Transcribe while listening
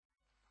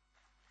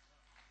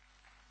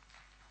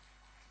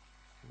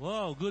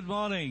Well, good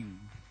morning.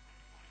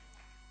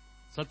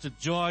 Such a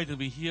joy to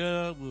be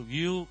here with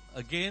you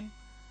again.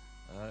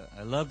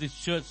 I love this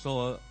church,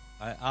 so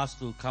I asked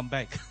to come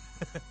back.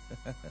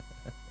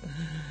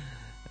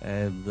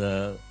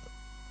 And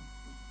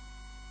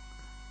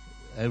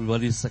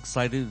everybody's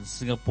excited in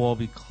Singapore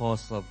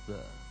because of the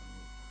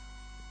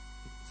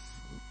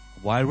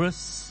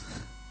virus.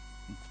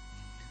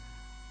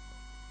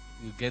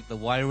 You get the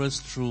virus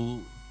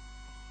through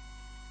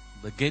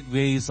the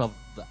gateways of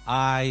the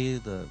eye,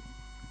 the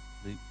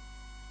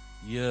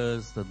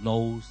ears, the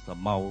nose, the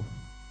mouth.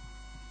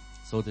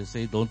 So they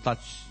say don't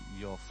touch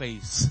your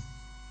face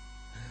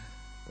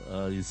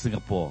in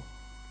Singapore.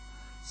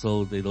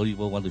 So they don't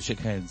even want to shake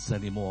hands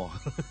anymore.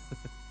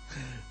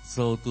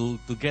 So to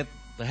get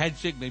the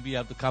handshake, maybe you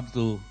have to come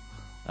to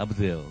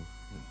Abdel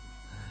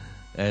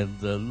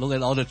and look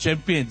at all the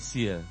champions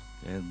here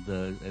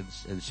and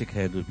shake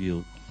hands with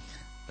you.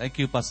 Thank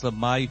you, Pastor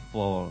Mike,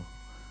 for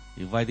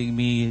inviting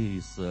me.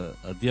 He's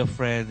a dear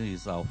friend.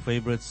 He's our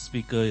favorite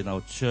speaker in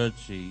our church.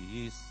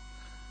 He is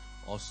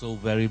also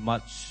very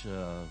much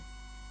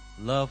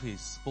loved. He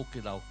spoke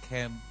in our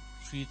camp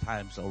 3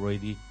 times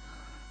already,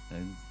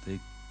 and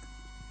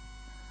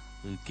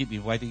we keep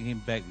inviting him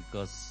back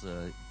because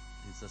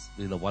he's just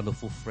been a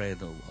wonderful friend,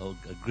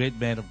 a great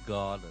man of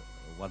God,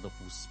 a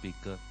wonderful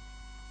speaker.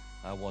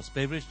 I was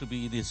privileged to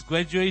be in his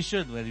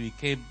graduation when he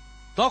became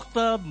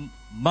Dr.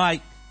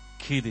 Mike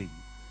Kidding.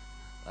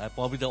 I'm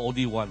probably the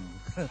only one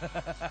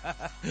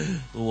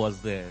who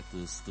was there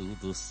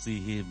to see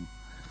him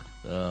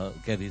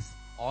get his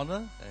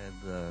honor.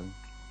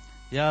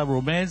 And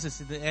romance is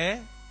in the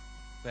air.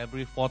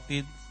 February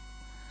 14th,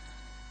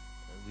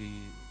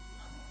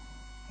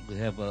 we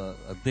have a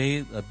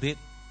date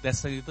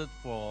designated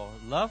for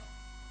love.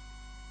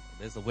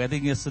 There's a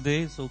wedding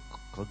yesterday, so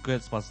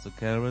congrats, Pastor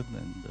Karen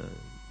and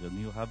your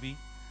new hubby.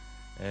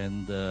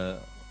 And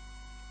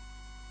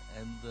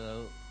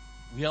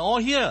we are all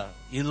here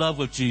in love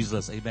with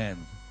Jesus. Amen.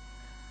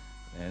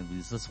 And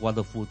it's just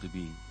wonderful to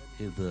be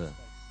in the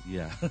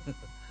house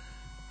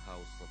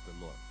of the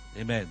Lord.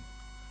 Amen.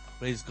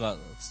 Praise God.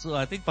 So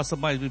I think Pastor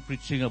Mike has been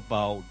preaching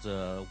about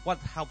what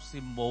helps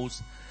him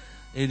most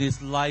in his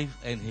life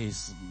and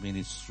his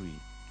ministry.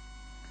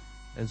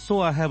 And so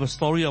I have a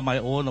story of my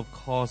own, of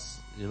course,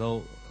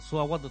 so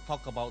I want to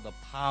talk about the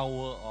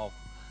power of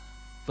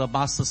the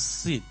mustard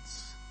seed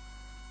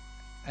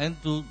and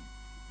to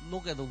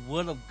look at the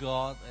Word of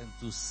God and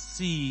to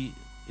see,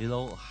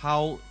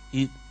 how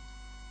it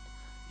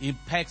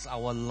impacts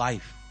our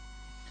life.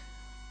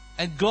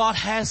 And God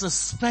has a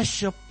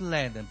special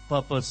plan and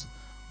purpose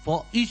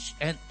for each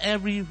and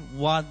every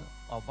one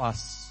of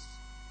us.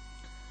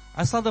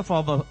 I started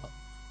from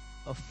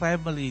a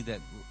family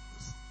that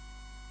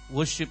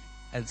worship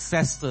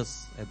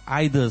ancestors and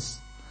idols.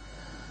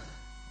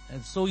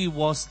 And so it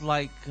was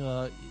like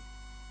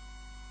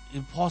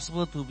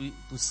impossible to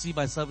see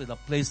myself in a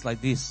place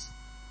like this.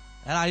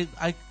 And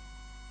I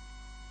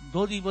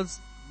don't even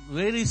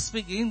really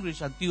speak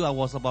English until I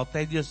was about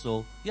 10 years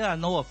old. Yeah, I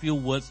know a few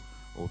words.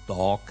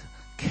 Dog,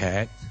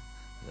 cat,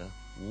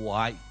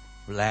 white,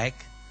 black,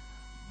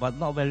 but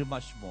not very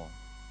much more.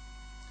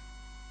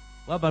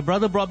 Well, my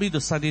brother brought me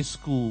to Sunday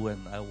school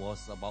when I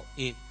was about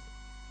 8.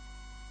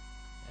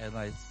 And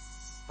I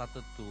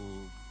started to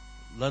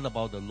learn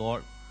about the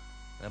Lord.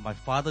 And my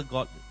father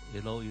got,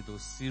 into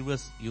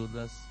serious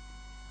illness.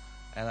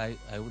 And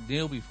I would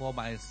kneel before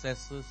my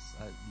ancestors,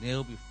 I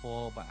kneel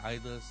before my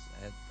idols,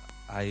 and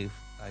I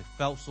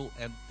felt so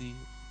empty.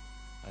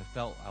 I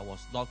felt I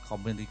was not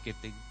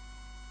communicating.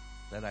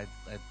 Then I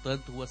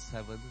turned towards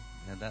heaven,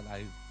 and then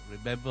I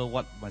remember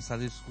what my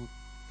Sunday school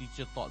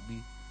teacher taught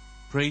me.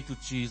 Pray to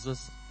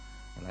Jesus,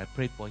 and I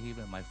prayed for him,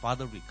 and my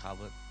father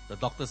recovered. The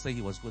doctor said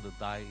he was going to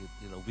die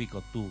in a week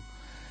or 2,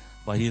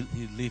 but he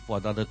lived for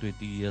another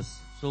 20 years.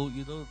 So,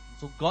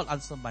 so God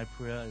answered my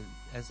prayer.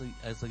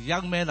 As a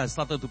young man, I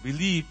started to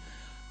believe,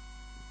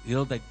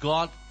 that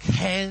God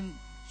can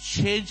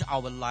change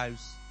our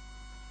lives.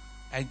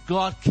 And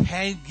God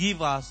can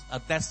give us a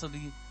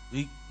destiny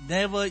we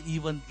never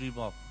even dreamed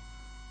of.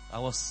 I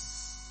was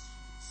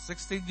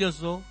 16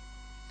 years old.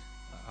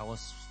 I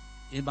was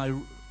in my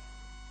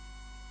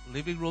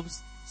living room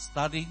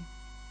studying.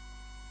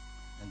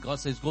 And God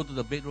says, go to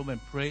the bedroom and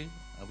pray.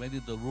 I went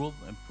in the room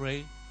and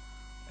prayed.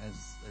 And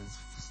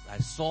I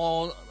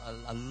saw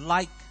a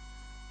light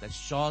that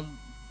shone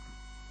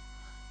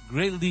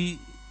greatly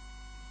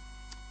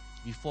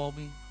before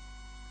me.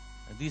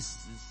 And this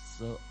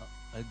is,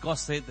 and God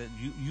said that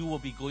you will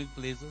be going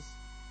places.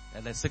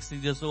 And at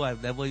 16 years old,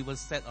 I've never even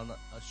sat on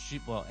a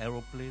ship or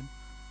aeroplane.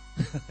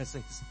 I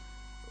said,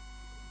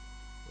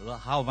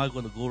 how am I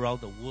going to go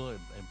around the world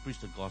and preach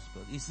the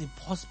gospel? It's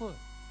impossible.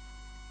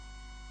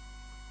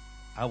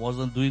 I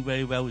wasn't doing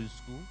very well in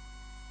school.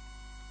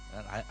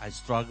 And I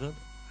struggled.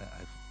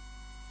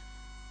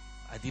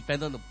 I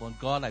depended upon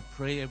God. I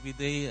pray every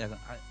day, and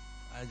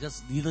I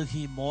just needed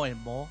Him more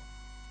and more.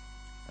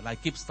 And I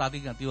keep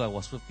studying until I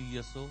was 50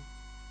 years old.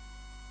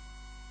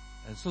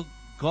 And so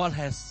God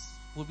has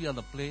put me on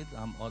a plane.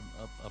 I'm on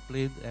a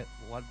plane at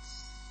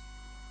once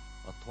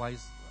or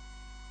twice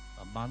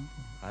a month.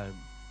 I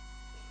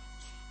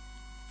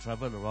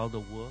traveled around the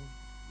world,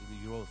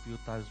 in Europe a few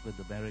times, been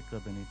to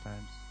America many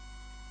times.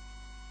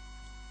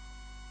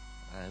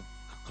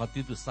 I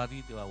continued to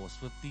study till I was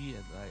 50,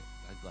 and I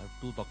got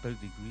 2 doctorate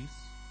degrees.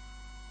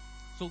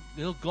 So,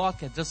 God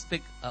can just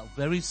take a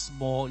very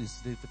small,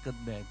 insignificant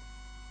man,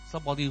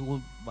 somebody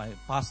who my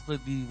pastor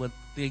didn't even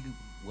think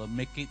will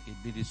make it in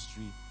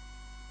ministry.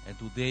 And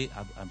today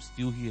I'm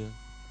still here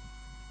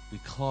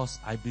because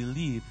I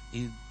believe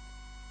in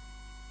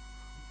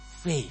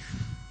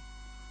faith.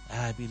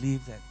 And I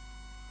believe that,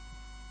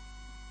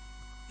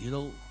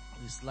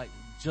 it's like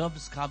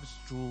germs comes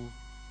through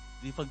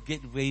different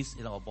gateways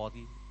in our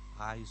body,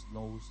 eyes,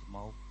 nose,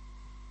 mouth.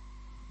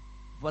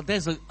 But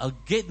there's a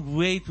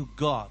gateway to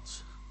God.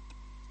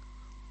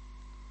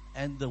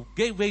 And the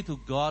gateway to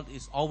God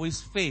is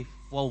always faith.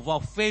 For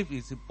without faith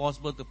it's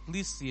impossible to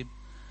please Him.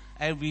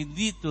 And we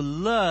need to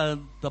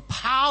learn the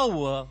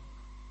power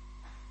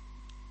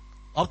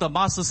of the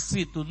mustard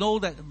seed to know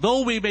that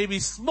though we may be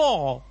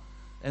small,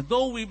 and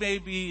though we may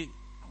be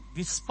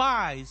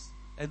despised,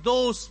 and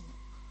those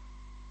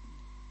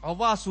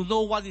of us who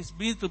know what it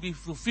means to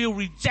feel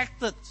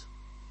rejected,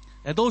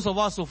 and those of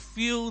us who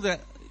feel that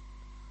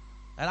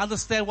and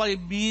understand what it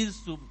means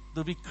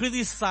to be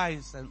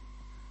criticized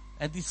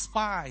and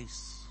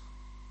despised,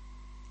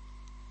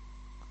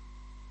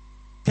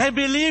 can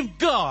believe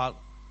God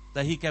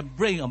that He can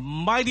bring a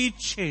mighty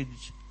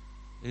change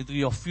into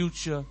your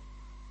future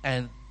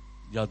and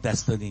your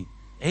destiny.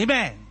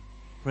 Amen.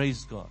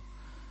 Praise God.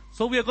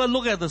 So we are going to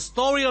look at the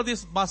story of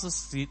this mustard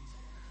seed,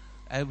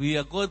 and we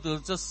are going to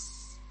just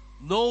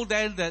know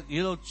then that,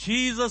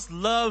 Jesus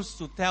loves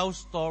to tell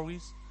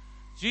stories.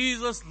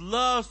 Jesus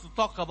loves to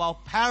talk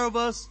about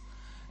parables,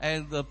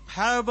 and the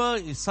parable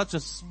is such a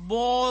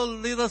small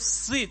little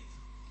seed.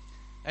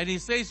 And He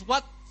says,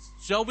 what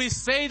shall we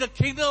say the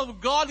kingdom of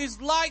God is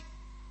like?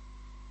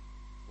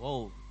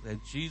 Whoa,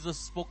 then Jesus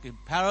spoke in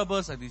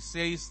parables, and He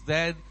says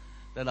then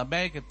that a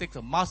man can take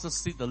a mustard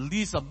seed, the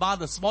least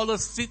amount, the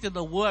smallest seed in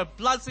the world, and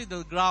plant it in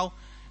the ground,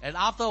 and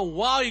after a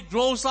while it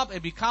grows up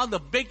and becomes the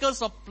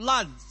biggest of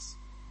plants,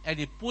 and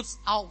it puts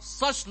out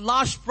such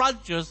large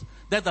branches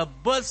that the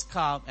birds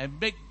come and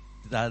make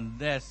the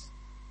nest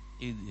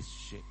in its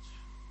shade.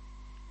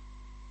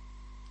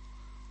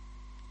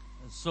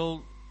 And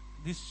so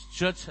this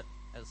church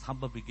has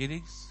humble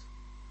beginnings.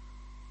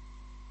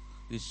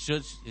 This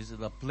church is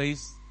in a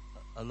place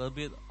a little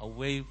bit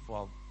away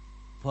from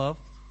Perth.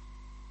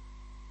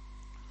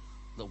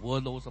 The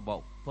world knows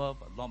about Perth,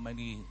 but not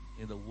many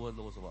in the world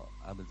knows about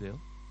Armadale.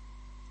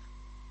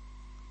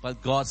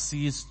 But God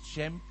sees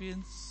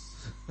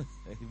champions.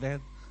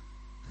 Amen.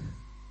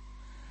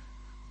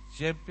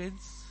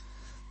 Champions.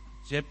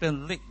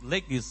 Champion Lake.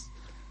 Lake is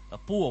a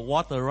pool of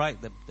water, right,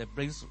 that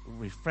brings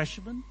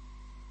refreshment.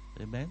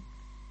 Amen.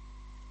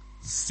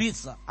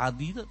 Seeds are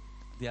needed.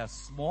 They are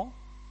small.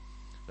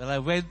 When I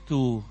went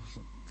to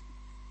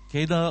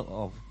Cana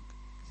of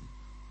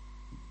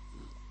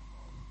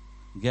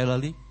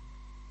Galilee,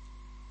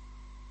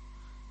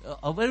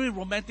 a very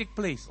romantic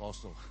place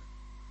also.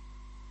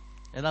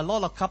 And a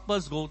lot of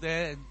couples go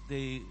there and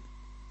they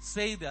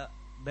say their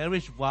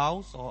marriage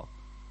vows or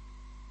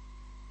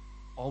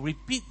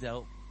repeat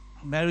their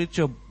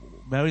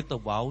marital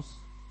vows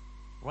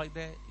right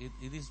there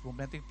in this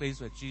romantic place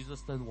where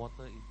Jesus turned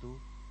water into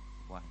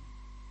wine.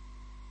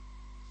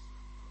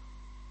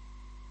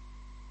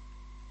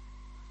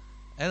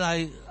 And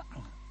I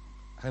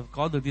have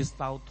gone to this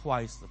town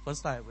twice. The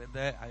first time I went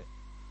there,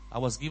 I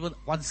was given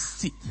one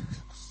seat,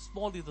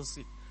 small little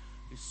seat.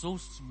 It's so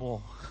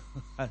small.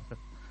 I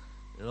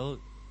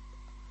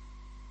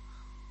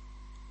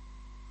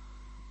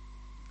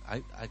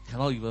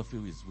cannot even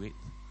feel its weight.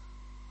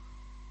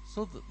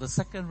 So the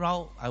second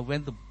round, I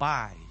went to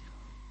buy.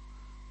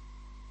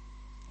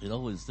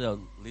 Instead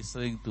of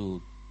listening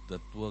to the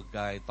tour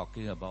guide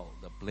talking about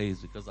the place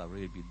because I've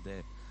already been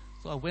there.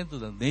 So I went to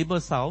the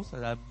neighbor's house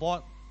and I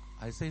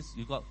said,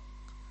 you got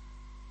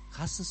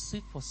custard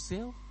seed for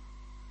sale?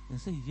 And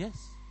he said,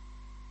 yes.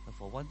 And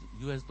for $1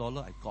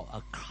 I got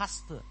a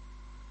cluster.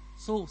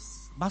 So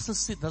mustard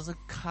seed doesn't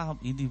come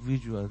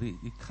individually.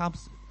 It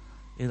comes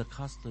in a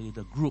cluster, in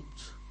a group.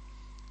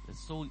 And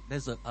so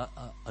there's a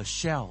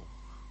shell.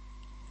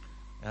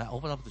 And I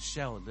open up the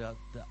shell and there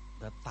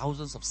are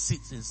thousands of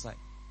seeds inside.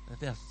 And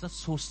they are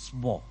just so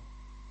small.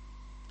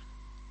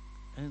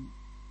 And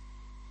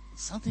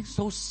something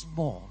so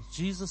small.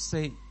 Jesus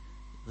said,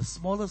 the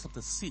smallest of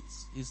the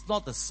seeds is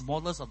not the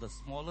smallest of the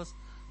smallest,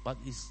 but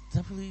it's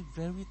definitely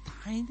very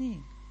tiny.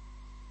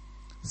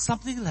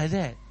 Something like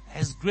that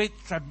has great,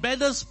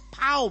 tremendous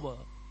power.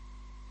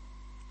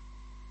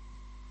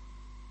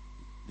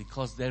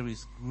 Because there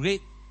is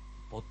great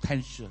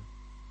potential.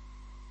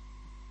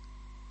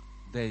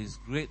 There is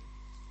great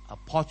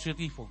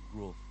opportunity for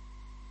growth.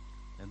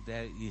 And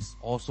there is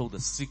also the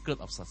secret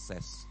of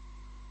success.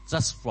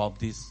 Just from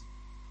this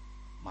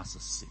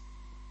mustard seed.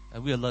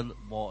 And we'll learn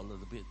more a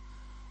little bit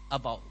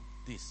about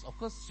this. Of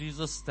course,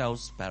 Jesus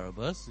tells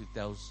parables. He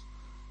tells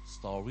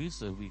stories.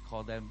 So we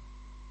call them,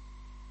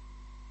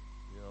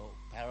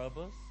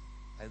 parables.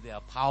 and they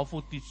are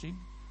powerful teaching.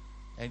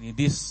 And in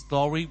this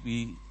story,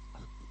 we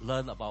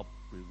learn about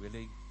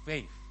prevailing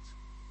faith.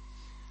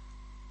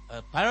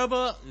 A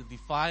parable is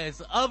defined as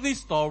an earthly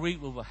story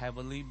with a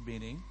heavenly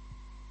meaning.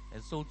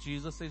 And so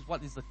Jesus says,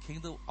 what is the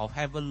kingdom of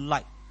heaven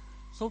like?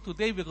 So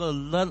today we're going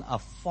to learn a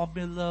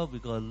formula. We're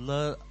going to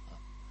learn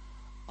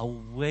a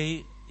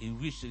way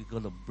in which it's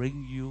going to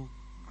bring you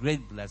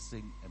great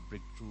blessing and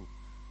breakthrough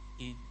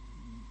in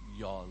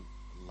your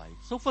life.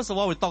 So first of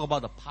all, we talk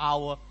about the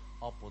power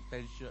of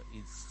potential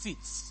in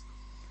seeds.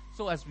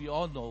 So as we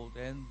all know,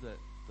 then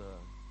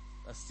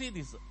a seed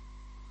is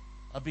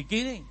a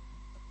beginning.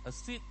 A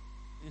seed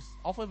is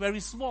often very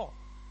small,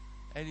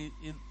 and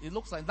it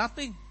looks like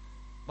nothing,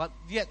 but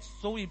yet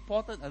so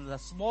important. And the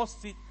small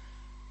seed,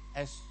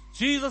 as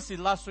Jesus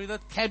illustrated,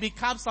 can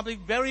become something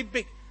very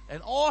big,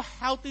 and all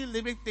healthy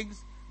living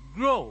things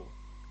grow.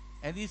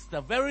 And it's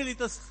the very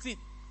little seed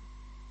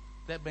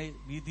that may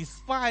be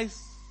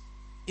despised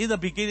in the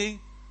beginning,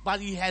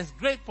 but it has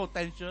great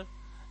potential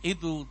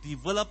into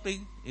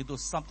developing into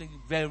something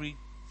very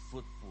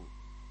fruitful.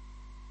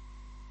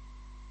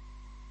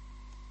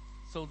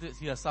 So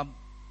here are some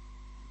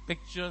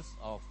pictures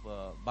of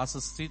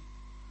mustard seed.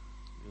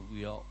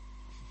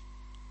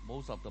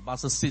 Most of the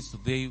mustard seeds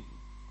today,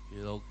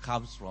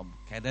 comes from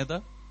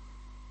Canada,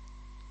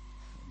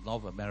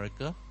 North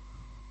America.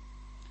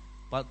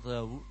 But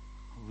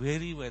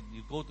really, when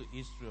you go to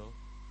Israel,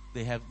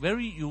 they have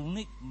very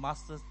unique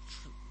mustard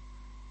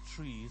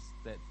trees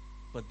that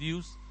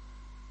produce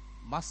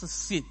mustard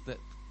seed that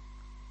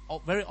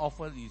very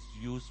often is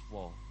used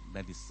for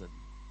medicine.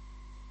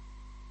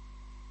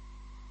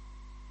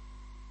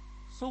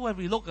 So when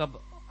we look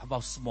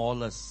about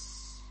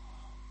smallness,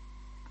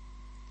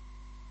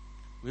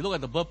 we look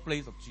at the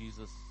birthplace of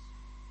Jesus.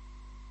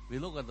 We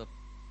look at the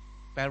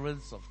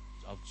parents of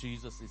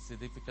Jesus, his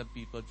significant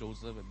people,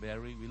 Joseph and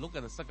Mary. We look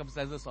at the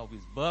circumstances of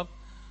his birth,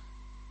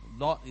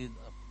 not in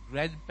a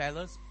grand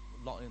palace,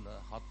 not in a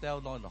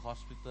hotel, not in a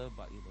hospital,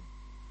 but in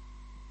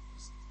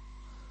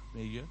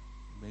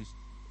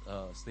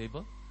a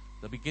stable.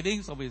 The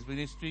beginnings of his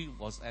ministry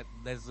was at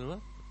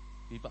Nazareth.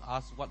 People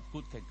ask what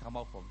good can come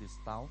out from this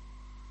town.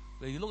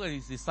 When you look at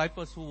his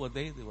disciples, who were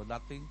they? They were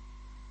nothing.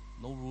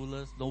 No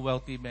rulers, no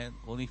wealthy men,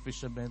 only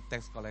fishermen,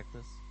 tax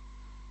collectors.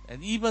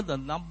 And even the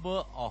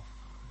number of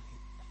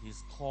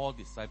his core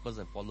disciples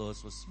and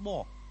followers was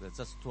small. There's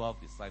just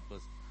 12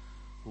 disciples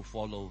who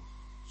follow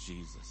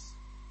Jesus.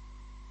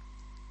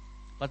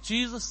 But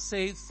Jesus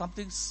says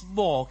something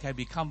small can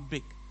become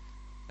big.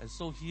 And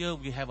so here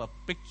we have a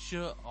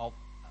picture of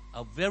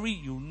a very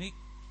unique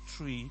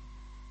tree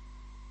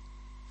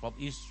from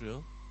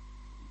Israel.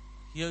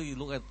 Here you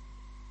look at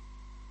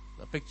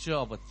the picture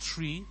of a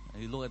tree,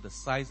 and you look at the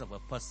size of a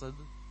person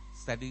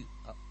standing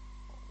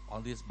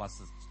on this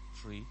mustard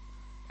tree,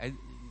 and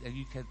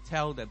you can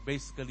tell that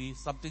basically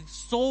something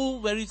so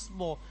very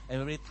small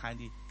and very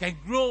tiny can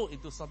grow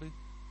into something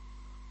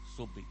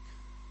so big.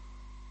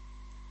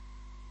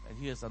 And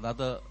here's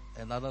another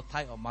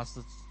type of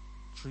mustard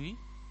tree.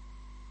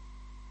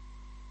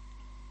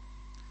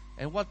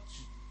 And what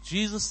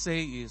Jesus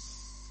says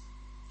is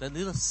the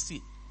little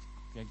seed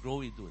can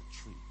grow into a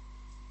tree.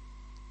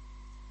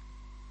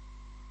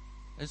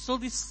 And so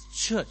this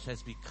church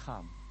has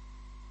become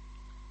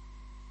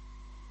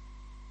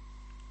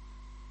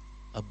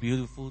a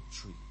beautiful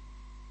tree.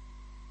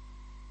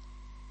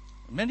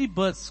 Many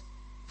birds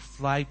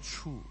fly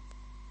through,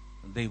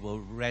 and they will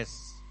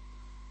rest.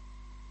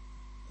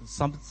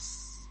 Some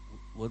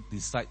will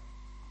decide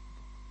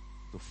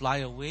to fly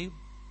away,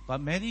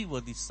 but many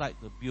will decide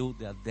to build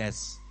their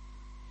nests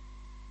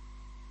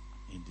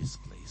in this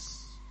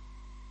place.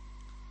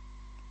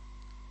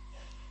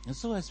 And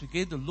so as we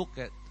begin to look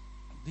at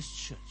this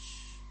church,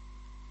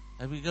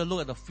 and we're going to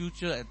look at the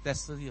future and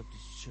destiny of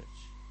this church.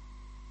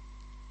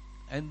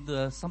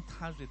 And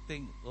sometimes we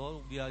think,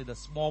 we are in a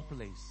small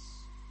place.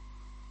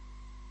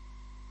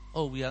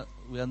 We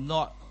are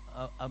not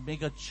a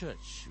mega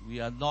church.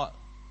 We are not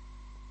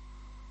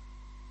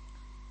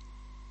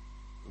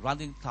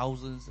running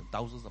thousands and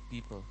thousands of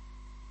people.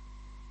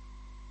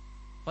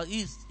 But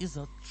it's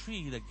a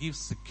tree that gives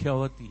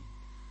security.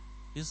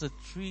 It's a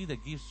tree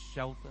that gives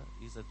shelter.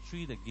 It's a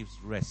tree that gives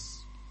rest.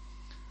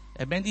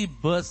 And many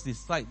birds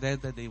decide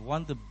that they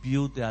want to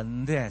build their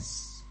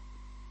nests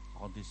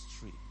on this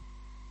tree.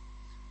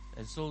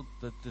 And so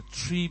the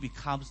tree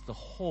becomes the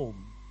home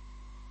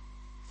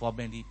for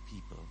many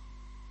people.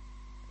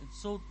 And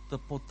so the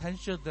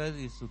potential there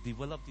is to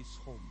develop this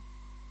home,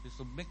 is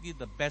to make it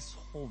the best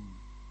home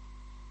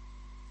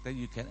that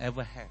you can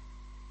ever have.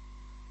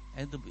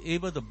 And to be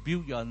able to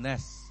build your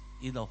nest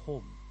in a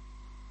home.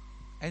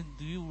 And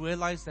do you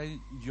realize that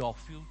your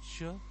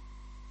future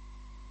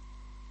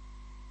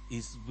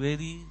is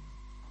very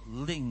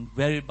linked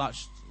very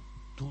much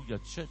to your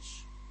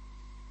church?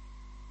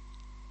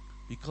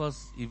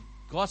 Because if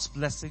God's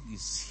blessing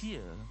is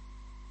here,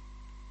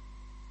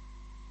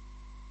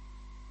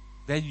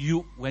 then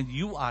when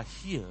you are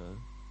here,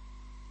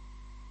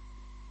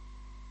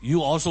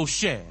 you also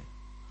share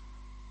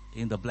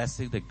in the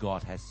blessing that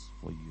God has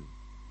for you.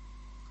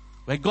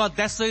 When God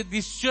destined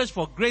this church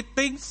for great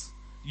things,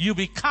 you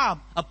become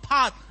a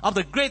part of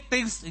the great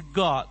things in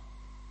God.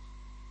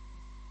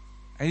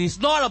 And it's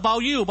not about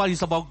you, but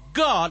it's about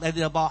God and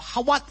about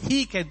what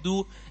He can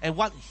do and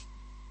what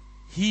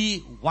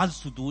He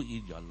wants to do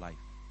in your life.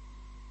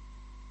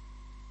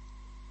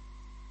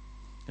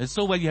 And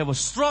so when you have a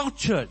strong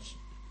church,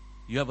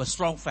 you have a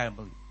strong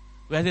family.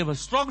 When you have a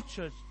strong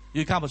church,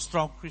 you become a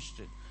strong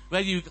Christian.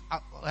 When you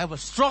have a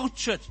strong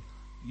church,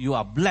 you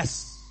are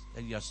blessed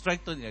and you are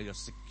strengthened and you are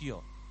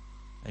secure.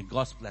 And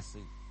God's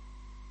blessing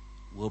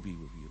will be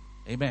with you.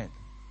 Amen.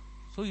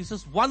 So it's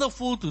just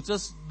wonderful to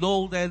just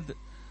know that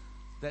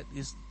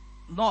it's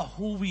not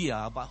who we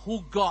are, but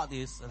who God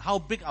is and how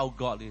big our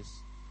God is.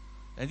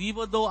 And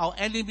even though our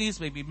enemies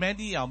may be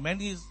many, our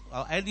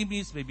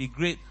enemies may be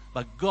great,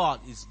 but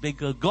God is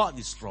bigger, God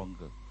is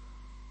stronger.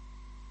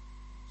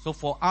 So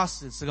for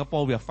us in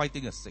Singapore, we are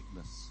fighting a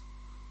sickness.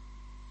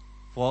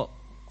 For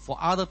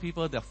other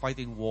people, they're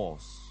fighting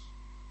wars.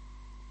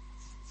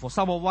 For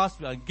some of us,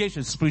 we are engaged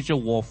in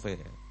spiritual warfare.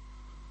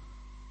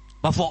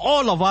 But for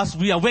all of us,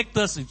 we are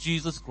victors in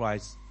Jesus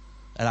Christ.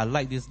 And I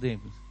like this name,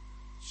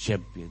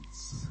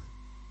 champions.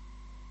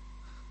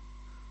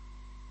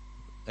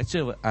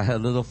 Actually, I had a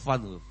little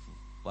fun with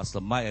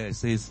Pastor Mike. It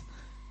says,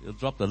 he'll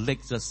drop the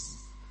leg, just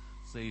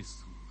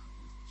says,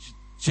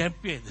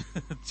 champion,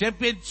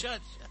 champion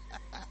church.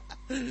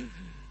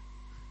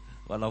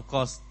 But of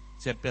course,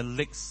 champion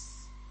legs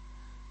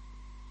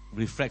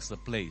reflects the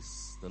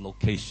place, the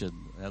location,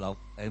 and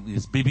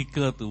it's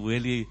biblical to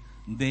really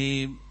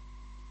name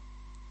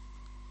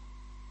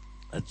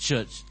a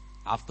church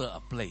after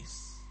a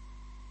place.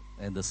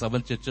 And the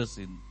 7 churches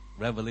in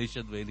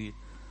Revelation really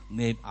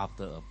named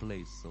after a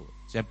place. So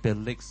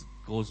Champion Lakes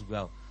goes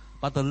well.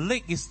 But the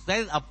lake is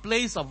then a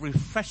place of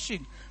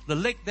refreshing. The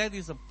lake then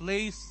is a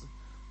place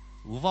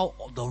without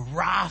the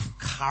rough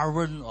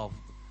current of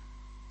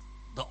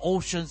the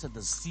oceans and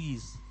the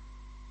seas.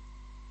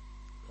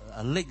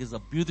 A lake is a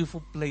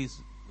beautiful place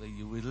where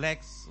you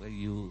relax, where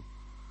you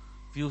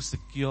feel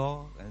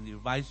secure, and it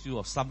reminds you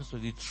of Psalm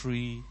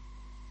 23,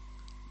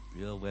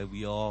 where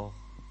we all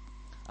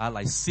are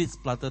like seeds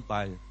planted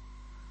by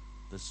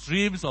the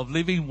streams of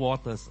living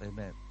waters.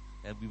 Amen.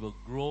 And we will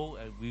grow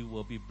and we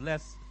will be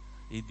blessed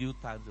in due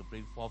time to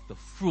bring forth the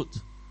fruit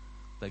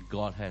that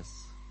God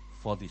has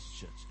for this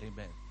church.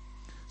 Amen.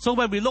 So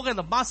when we look at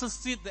the mustard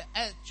seed,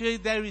 actually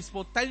there is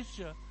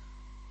potential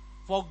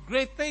for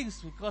great things,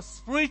 because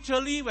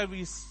spiritually when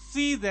we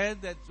see then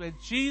that when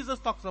Jesus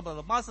talks about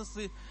the mustard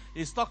seed,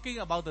 he's talking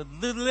about the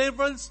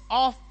deliverance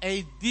of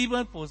a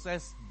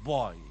demon-possessed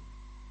boy.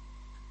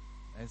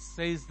 And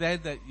says then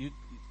that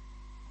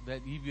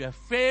if you have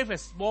faith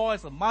as small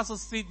as a mustard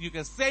seed, you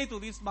can say to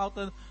this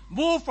mountain,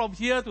 move from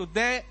here to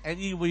there, and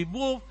it will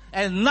move,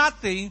 and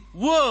nothing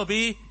will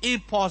be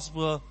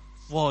impossible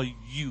for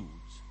you.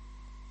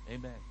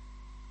 Amen.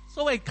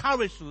 So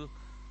encouraged to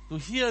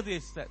hear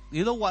this, that,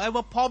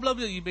 whatever problem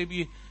that you may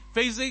be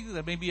facing,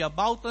 there may be a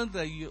mountain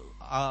that you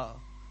are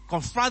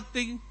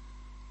confronting,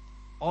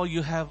 or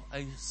you have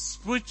a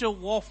spiritual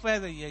warfare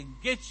that you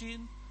engage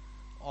in,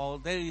 or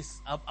there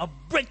is a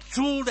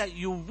breakthrough that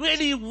you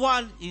really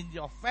want in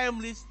your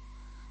families,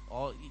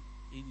 or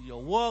in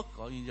your work,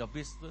 or in your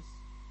business,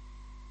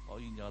 or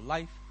in your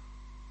life.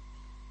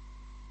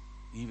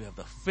 If you have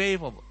the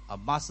faith of a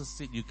mustard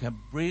seed, you can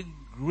bring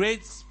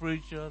great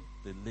spiritual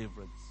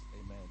deliverance.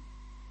 Amen.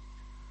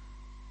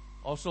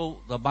 Also,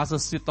 the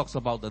mustard seed talks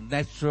about the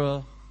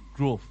natural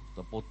growth,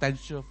 the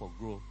potential for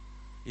growth.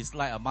 It's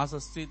like a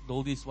mustard seed,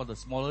 though this is one of the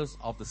smallest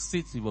of the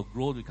seeds, it will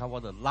grow to become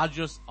one of the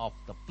largest of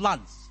the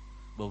plants,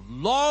 with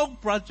long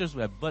branches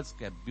where birds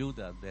can build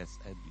their nests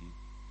and be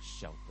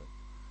sheltered.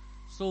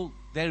 So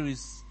there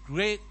is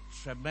great,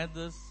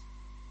 tremendous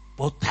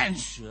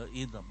potential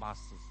in the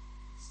mustard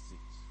seed.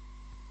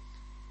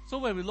 So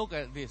when we look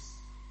at this,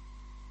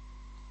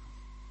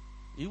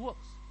 it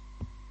works.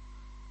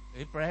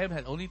 Abraham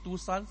had only 2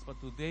 sons,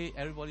 but today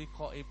everybody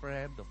call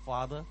Abraham the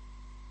father,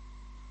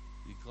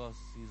 because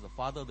he's the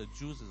father of the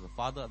Jews, he's the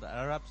father of the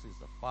Arabs, he's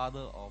the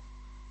father of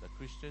the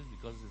Christians,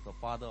 because he's the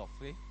father of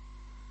faith.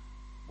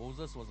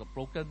 Moses was a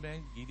broken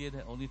man. Gideon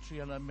had only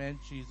 300 men.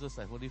 Jesus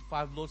had only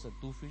 5 loaves and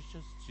 2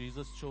 fishes.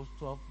 Jesus chose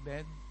 12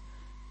 men.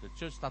 The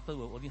church started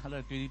with only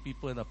 120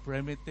 people in a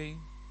prayer meeting.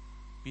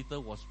 Peter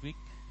was weak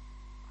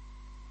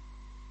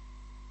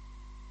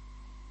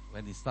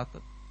when he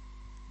started.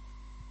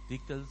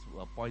 Deacons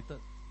were appointed.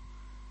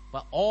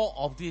 But all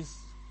of this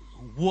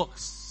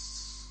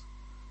works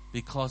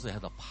because they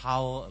had the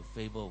power and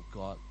favor of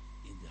God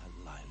in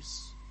their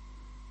lives.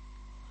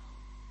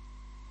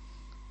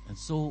 And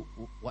so,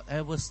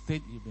 whatever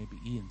state you may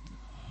be in,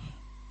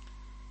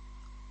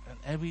 and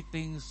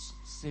everything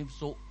seems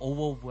so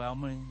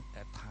overwhelming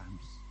at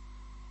times,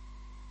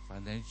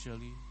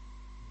 financially,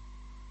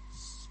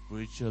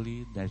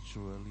 spiritually,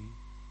 naturally,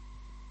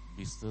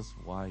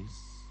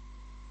 business-wise,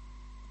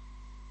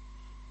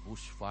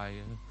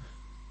 bushfire,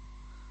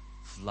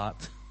 flood,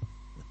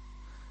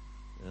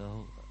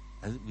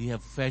 and we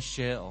have fair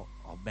share of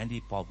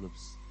many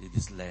problems in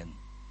this land.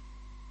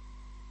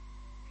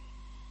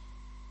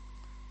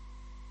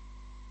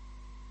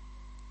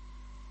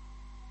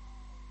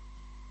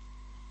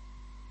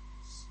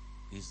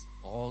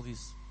 all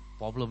these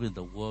problems in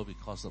the world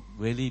because of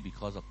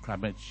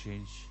climate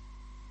change?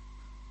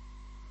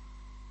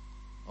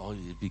 Or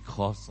is it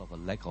because of a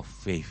lack of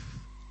faith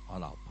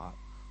on our part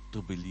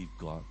to believe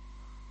God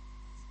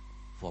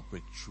for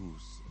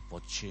breakthroughs, for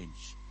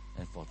change,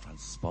 and for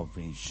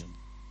transformation?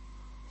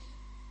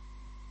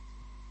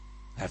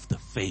 Have the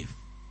faith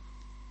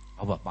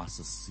of a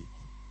mustard seed,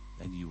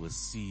 and you will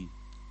see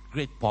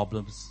great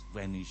problems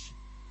vanish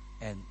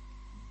and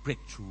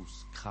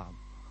breakthroughs come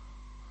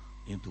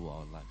into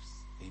our lives.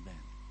 Amen.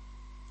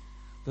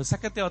 The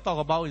second thing I'll talk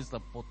about is the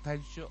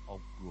potential of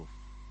growth.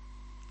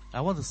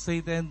 I want to say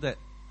then that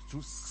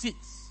through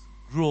seeds,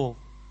 growth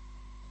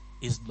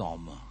is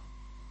normal.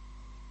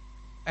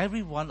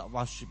 Every one of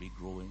us should be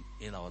growing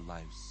in our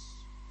lives.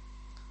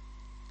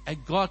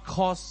 And God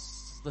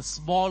caused the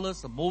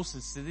smallest, the most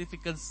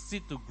insignificant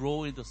seed to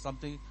grow into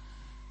something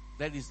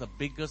that is the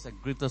biggest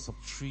and greatest of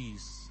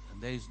trees.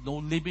 And there is no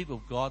limit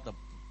with God.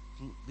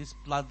 This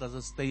plant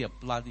doesn't stay a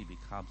plant, it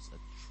becomes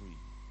a tree.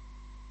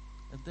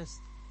 And that's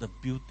the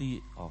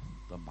beauty of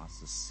the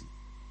mustard seed.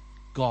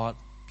 God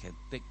can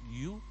take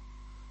you,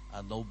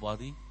 a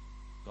nobody.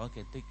 God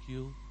can take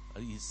you,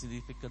 an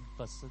insignificant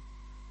person.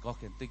 God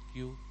can take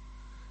you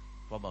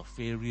from a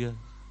failure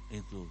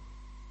into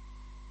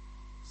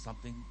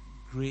something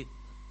great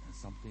and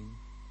something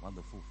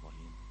wonderful for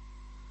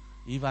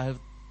Him. If I have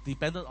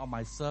depended on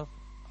myself,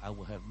 I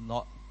would have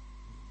not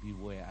be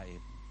where I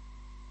am.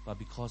 But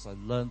because I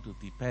learned to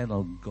depend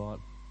on God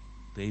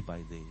day by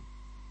day,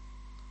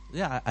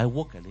 yeah, I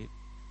work at it.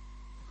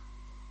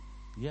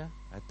 Yeah,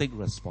 I take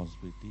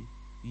responsibility.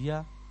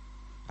 Yeah,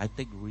 I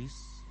take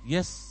risks.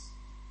 Yes,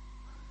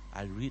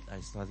 I read, I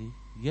study.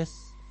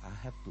 Yes, I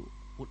have to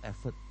put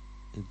effort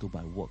into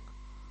my work.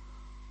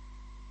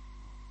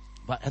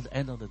 But at the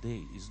end of the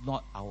day, it's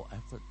not our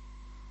effort.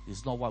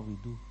 It's not what we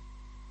do.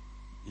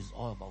 It's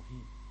all about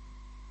Him.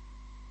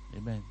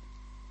 Amen.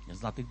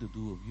 It's nothing to do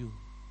with you.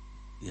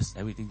 It's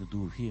everything to do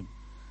with Him.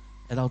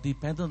 And our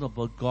dependence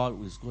upon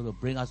God is going to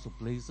bring us to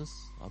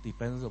places. Our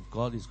dependence of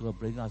God is going to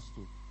bring us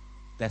to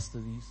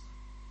destinies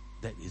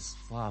that is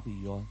far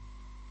beyond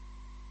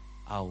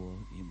our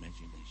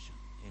imagination.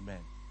 Amen.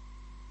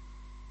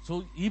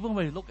 So even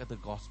when you look at the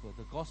gospel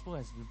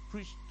has been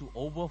preached to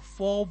over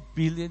 4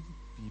 billion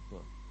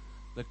people.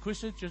 The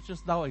Christian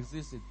churches now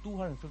exist in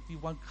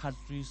 251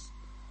 countries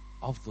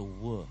of the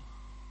world.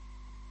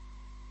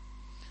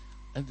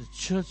 And the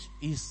church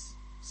is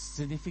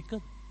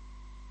significant.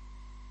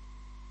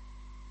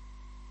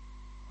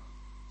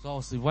 So I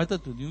was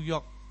invited to New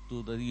York,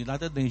 to the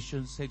United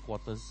Nations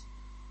headquarters,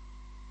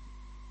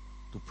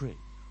 to pray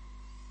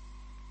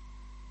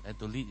and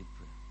to lead in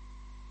prayer.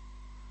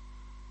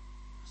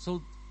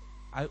 So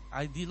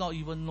I did not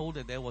even know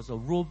that there was a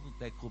room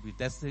that could be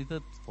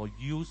designated for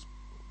use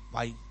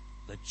by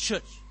the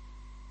church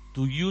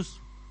to use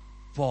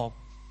for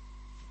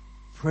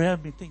prayer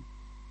meeting.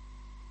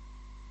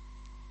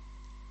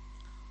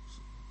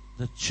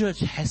 The church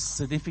has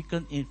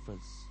significant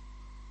influence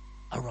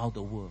around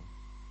the world.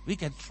 We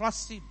can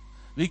trust Him.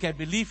 We can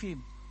believe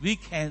Him. We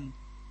can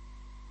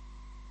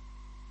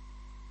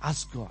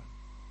ask God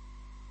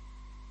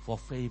for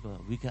favor.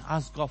 We can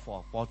ask God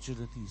for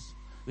opportunities.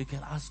 We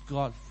can ask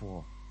God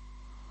for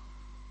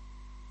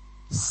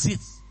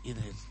seeds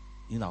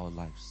in our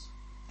lives.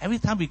 Every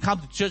time we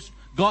come to church,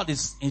 God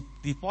is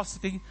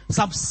depositing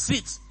some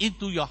seeds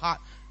into your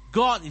heart.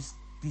 God is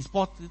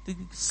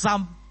depositing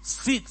some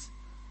seeds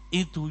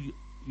into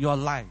your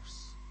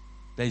lives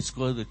that is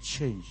going to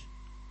change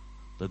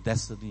the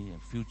destiny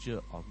and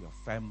future of your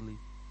family,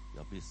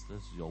 your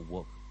business, your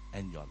work,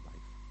 and your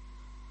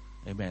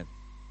life. Amen.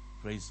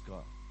 Praise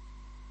God.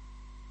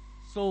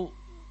 So,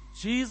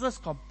 Jesus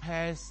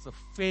compares the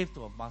faith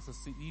to a mustard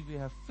seed. If you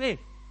have faith,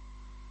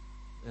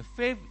 and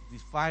faith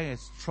is defined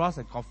as trust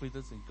and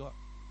confidence in God.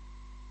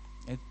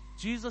 And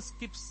Jesus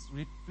keeps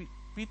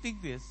repeating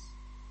this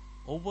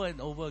over and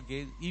over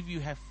again. If you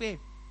have faith,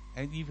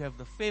 and if you have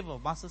the faith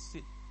of mustard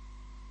seed,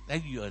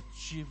 then you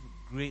achieve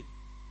great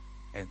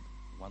and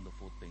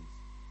wonderful things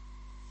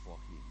for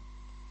Him.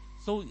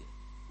 So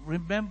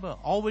remember,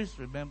 always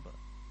remember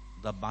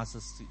the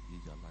mustard seed in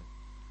your life.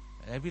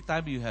 And every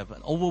time you have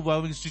an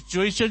overwhelming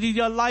situation in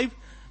your life,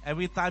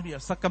 every time you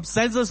have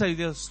circumstances that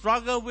you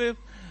struggle with,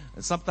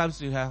 and sometimes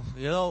you have,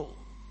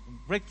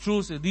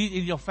 breakthroughs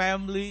in your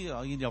family,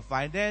 or in your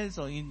finance,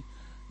 or in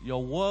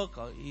your work,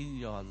 or in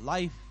your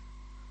life,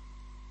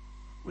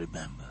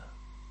 remember,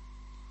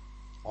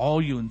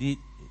 all you need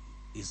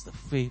is the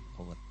faith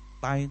of a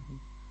tiny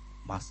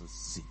mustard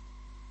seed.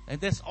 And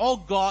that's all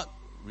God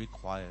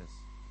requires.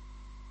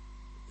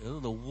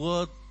 The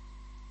world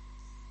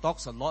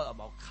talks a lot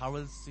about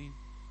currency.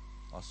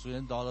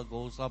 Australian dollar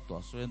goes up, the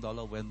Australian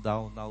dollar went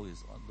down, now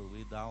it's on the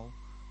way down.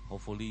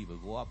 Hopefully it will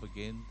go up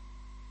again.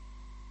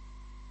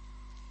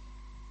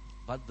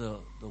 But the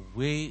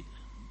way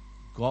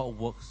God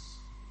works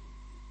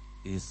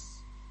is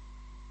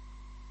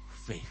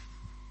faith.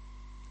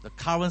 The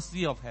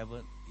currency of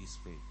heaven is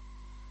faith.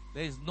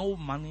 There is no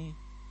money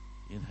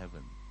in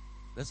heaven.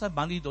 That's why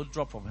money don't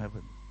drop from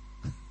heaven.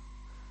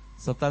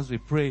 Sometimes we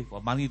pray for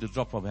money to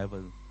drop from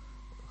heaven.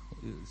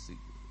 You see,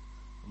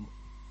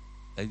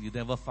 and you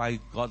never find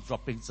God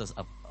dropping just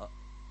a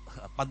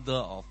bundle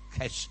of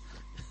cash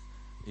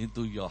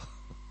into your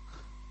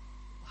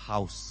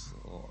house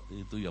or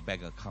into your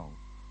bank account,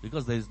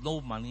 because there is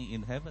no money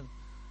in heaven.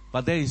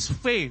 But there is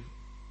faith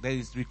that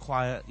is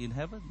required in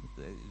heaven,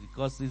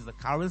 because it's the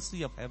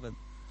currency of heaven.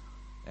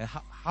 And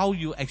how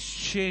you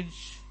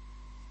exchange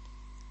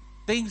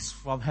things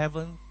from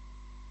heaven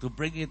to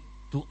bring it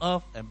to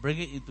earth and bring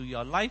it into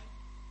your life,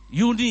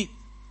 you need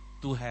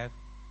to have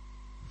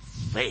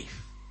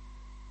faith.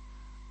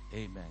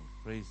 Amen.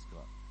 Praise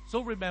God.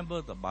 So remember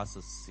the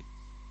mustard seed.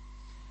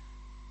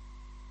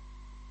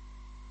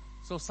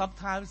 So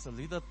sometimes the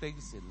little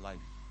things in life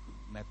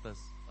matters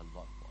a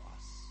lot for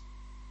us.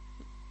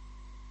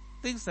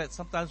 Things that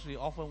sometimes we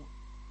often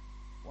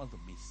want to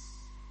miss.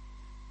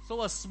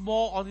 So a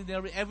small,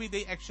 ordinary,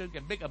 everyday action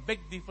can make a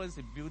big difference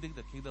in building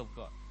the kingdom of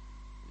God.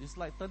 It's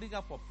like turning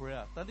up for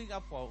prayer, turning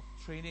up for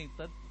training,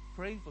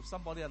 praying for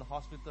somebody at the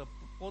hospital,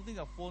 phoning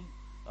a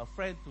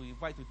friend to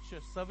invite to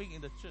church, serving in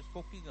the church,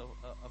 cooking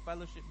a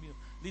fellowship meal,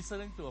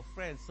 listening to a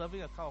friend,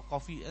 serving a cup of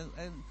coffee,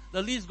 and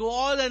the list go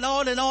on and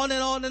on and on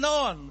and on and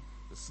on.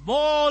 The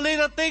small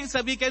little things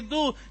that we can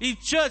do in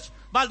church,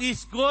 but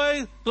it's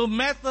going to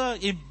matter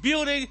in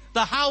building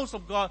the house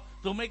of God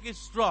to make it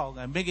strong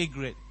and make it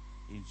great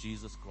in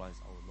Jesus Christ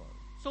our Lord.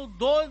 So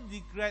don't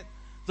neglect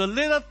the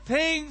little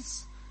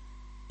things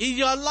in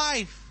your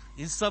life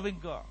in serving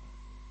God.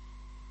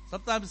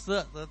 Sometimes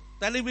the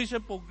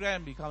television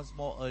program becomes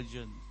more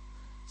urgent.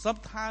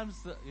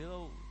 Sometimes,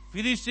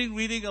 finishing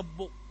reading a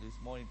book is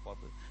more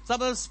important.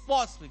 Sometimes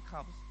sports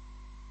becomes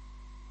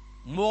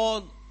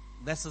more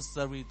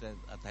necessary than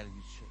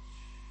attending church.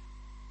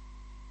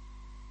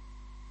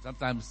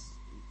 Sometimes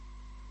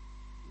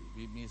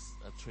we miss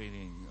a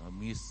training, or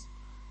miss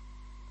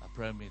a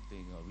prayer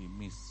meeting, or we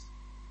miss,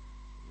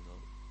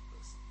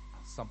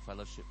 some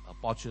fellowship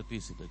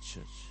opportunities in the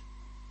church.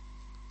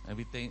 And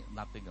we think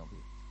nothing of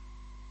it.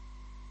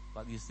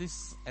 But it's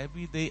this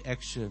everyday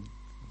action,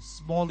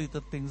 small little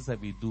things that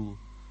we do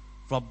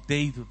from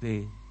day to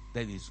day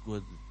that is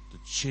going to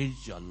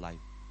change your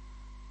life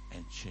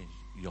and change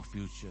your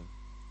future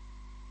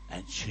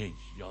and change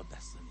your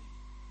destiny.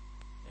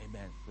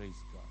 Amen. Praise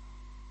God.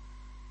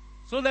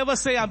 So never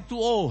say I'm too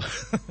old.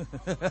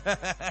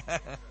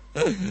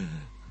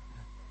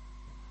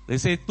 They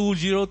say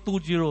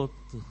 2020.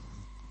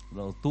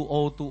 No, too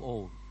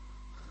old.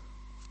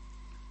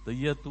 The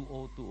year too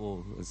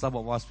old. And some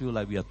of us feel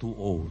like we are too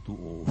old.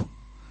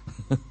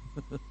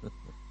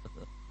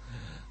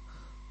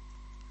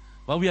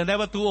 But we are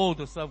never too old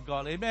to serve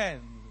God.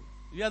 Amen.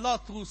 We are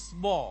not too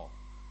small.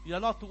 You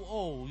are not too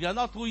old. You are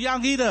not too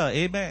young either.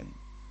 Amen.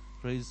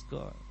 Praise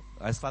God.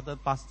 I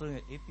started pastoring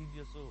at 18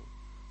 years old.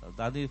 I've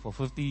done it for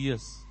 50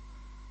 years.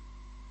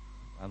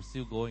 I'm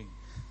still going.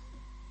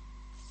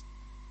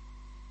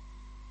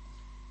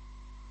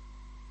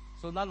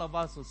 So none of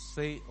us would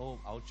say, oh,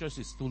 our church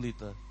is too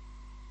little.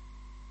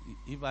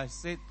 If I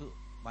said to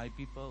my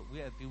people,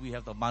 wait until we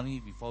have the money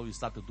before we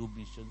start to do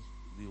missions,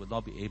 we will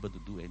not be able to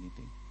do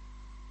anything.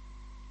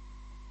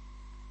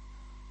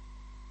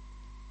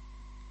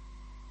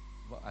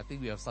 Well, I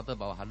think we have started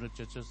about 100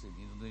 churches in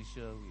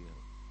Indonesia. We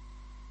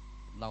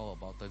have now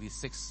about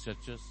 36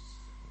 churches,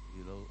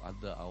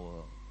 under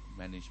our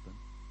management.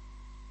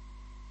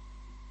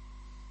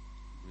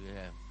 We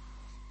have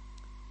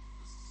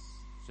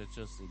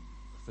churches in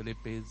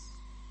Philippines,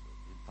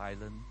 in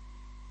Thailand,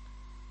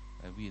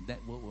 and we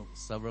network with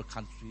several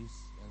countries.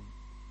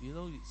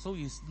 And so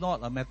it's not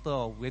a matter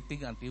of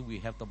waiting until we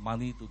have the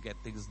money to get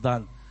things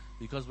done,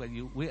 because when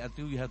you wait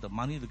until you have the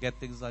money to get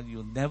things done,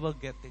 you'll never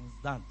get things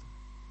done.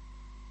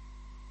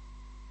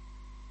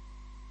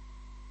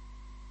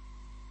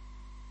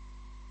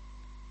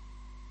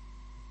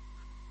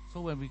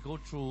 So when we go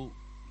through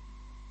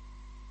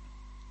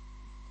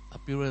a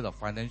period of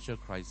financial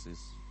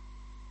crisis,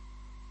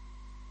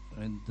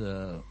 and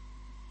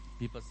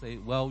people say,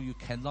 well, you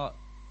cannot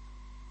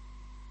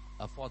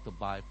afford to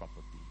buy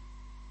property.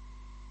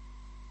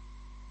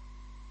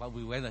 But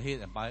we went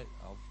ahead and buy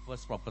our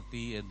first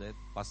property, and then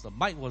Pastor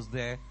Mike was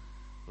there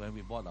when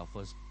we bought our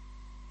first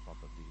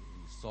property.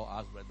 He saw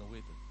us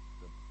renovate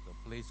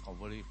the place,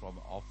 convert it from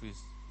an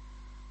office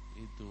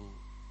into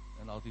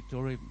an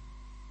auditorium.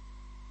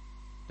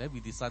 Then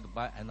we decided to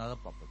buy another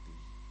property.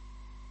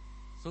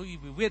 So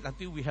if we wait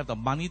until we have the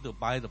money to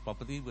buy the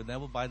property, we'll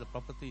never buy the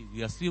property.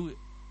 We are still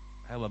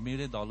have $1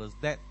 million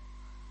debt,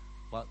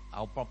 but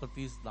our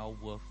property is now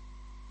worth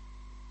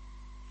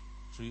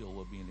 $3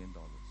 million.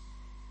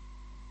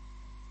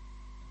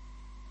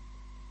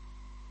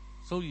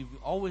 So if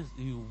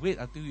you wait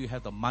until you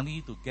have the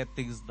money to get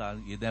things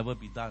done, it'll never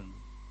be done.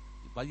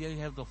 But you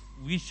have the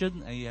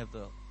vision and you have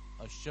the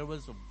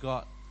assurance of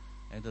God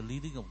and the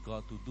leading of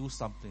God to do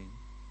something,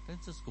 then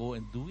just go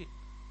and do it.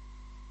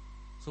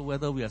 So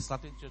whether we are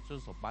starting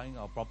churches or buying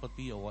our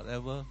property or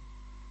whatever,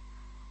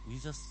 we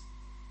just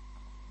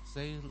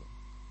say,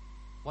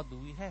 what do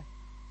we have?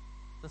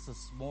 Just a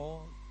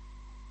small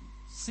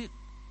seed.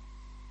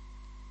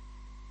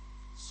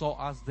 Saul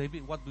asked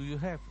David, what do you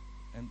have?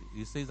 And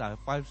he says, I have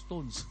 5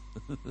 stones.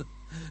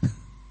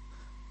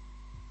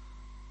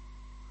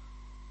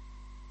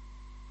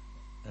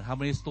 And how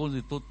many stones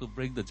it took to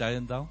bring the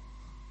giant down?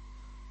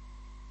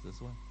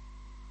 Just one.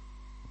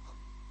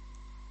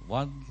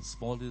 One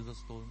small little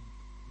stone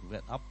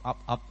went up, up,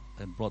 up,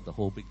 and brought the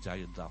whole big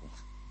giant down.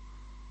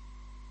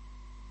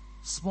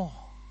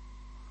 Small.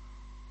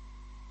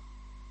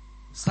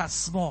 Start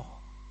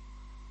small.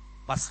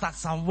 But start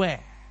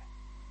somewhere.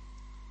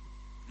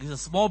 It's a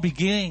small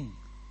beginning.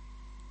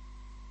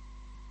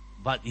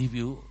 But if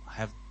you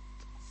have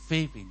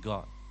faith in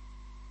God,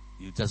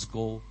 you just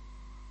go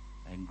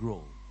and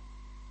grow.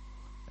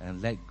 And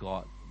let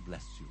God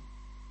bless you.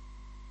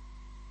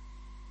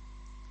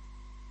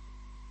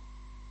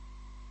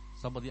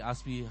 Somebody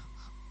asked me,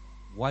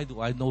 why do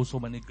I know so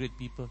many great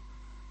people?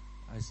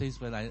 I say,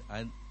 when I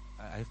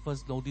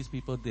first know these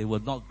people, they were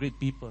not great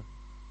people.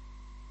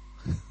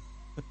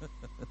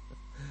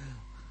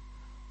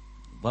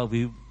 But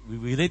we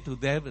relate to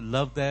them and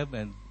love them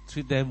and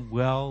treat them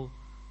well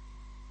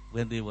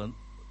when they were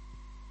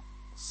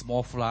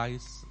small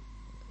flies,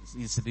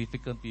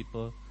 insignificant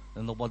people,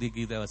 and nobody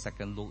give them a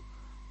second look.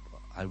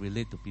 I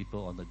relate to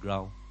people on the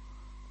ground,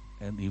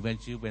 and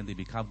eventually when they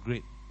become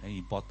great and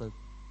important,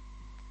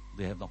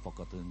 they have not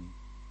forgotten me.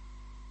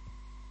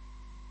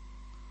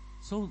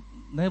 So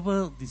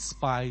never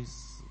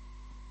despise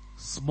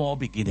small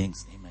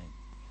beginnings. Amen.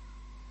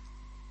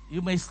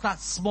 You may start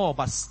small,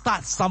 but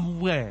start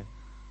somewhere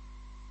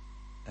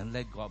and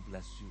let God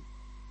bless you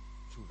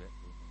through that.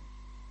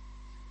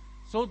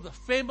 So the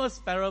famous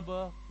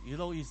parable,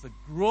 is the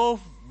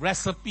growth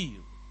recipe.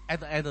 At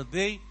the end of the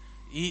day,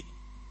 it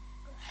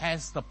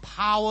has the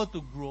power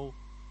to grow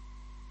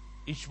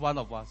each one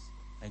of us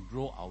and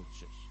grow our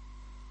church.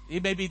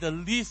 It may be the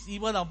least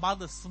even among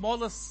the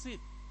smallest seed,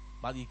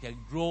 but it can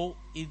grow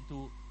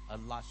into a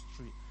large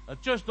tree. A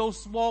church though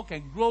small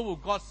can grow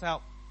with God's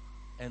help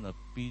and a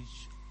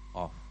pinch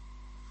of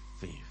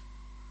faith.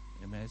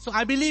 Amen. So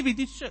I believe in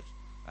this church.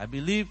 I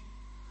believe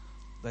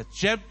the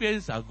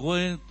champions are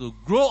going to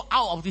grow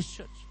out of this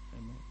church.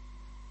 Amen.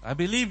 I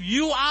believe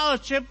you are a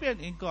champion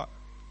in God.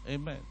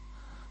 Amen.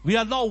 We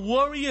are not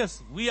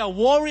warriors. We are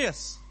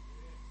warriors.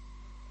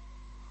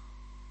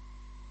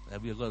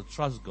 And we are going to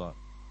trust God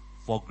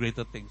for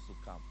greater things to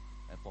come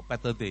and for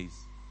better days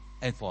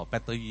and for a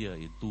better year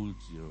in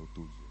 2020.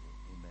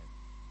 Amen.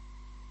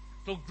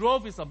 So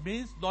growth is a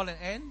means, not an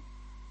end.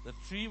 The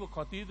tree will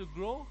continue to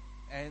grow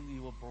and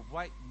it will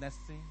provide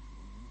nesting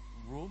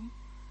room.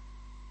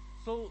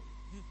 So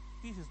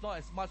this is not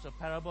as much a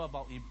parable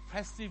about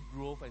impressive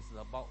growth as it's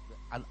about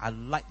an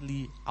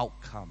unlikely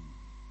outcome.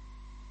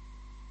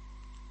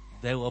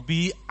 There will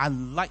be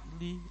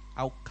unlikely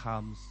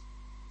outcomes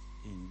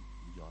in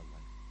your life.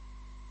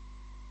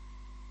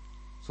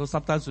 So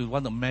sometimes we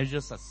want to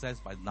measure success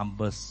by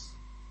numbers.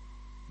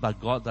 But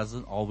God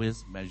doesn't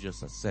always measure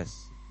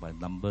success by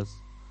numbers.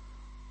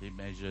 He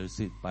measures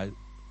it by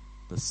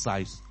the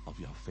size of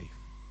your faith.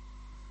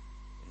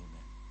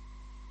 Amen.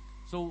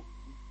 So,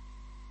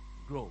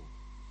 grow.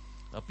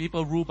 A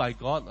people ruled by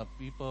God, a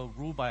people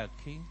ruled by a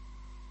king.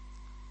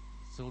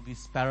 So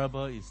this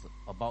parable is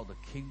about the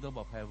kingdom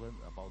of heaven,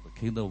 about the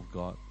kingdom of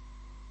God.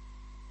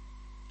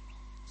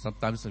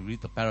 Sometimes we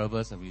read the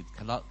parables and we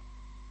cannot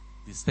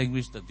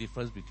distinguish the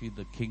difference between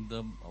the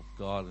kingdom of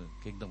God and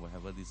the kingdom of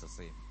heaven is the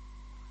same.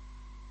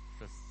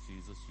 Because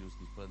Jesus used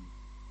different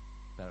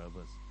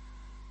parables.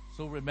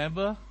 So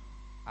remember,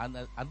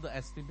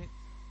 underestimate.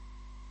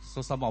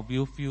 So some of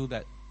you feel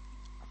that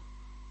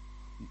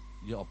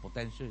your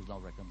potential is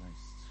not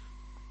recognized.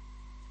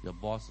 Your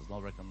boss is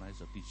not recognized.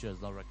 Your teacher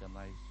is not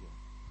recognized. Your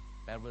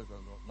parents are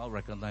not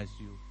recognize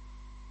you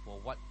for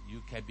what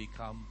you can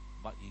become.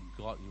 But in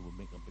God, it will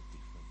make a big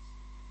difference.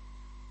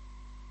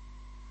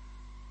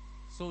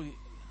 So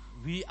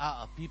we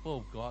are a people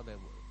of God that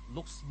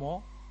look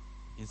small,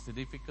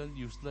 insignificant,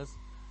 useless.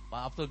 But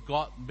after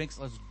God makes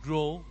us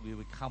grow, we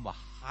become a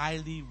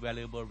highly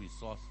valuable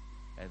resource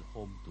and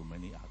home to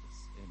many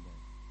others. Amen.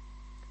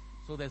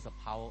 So there's a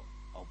power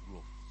of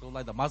growth. So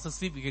like the mustard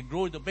seed, we can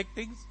grow into big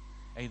things.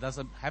 And it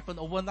doesn't happen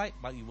overnight,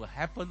 but it will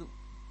happen.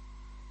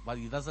 But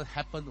it doesn't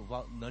happen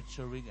without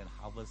nurturing and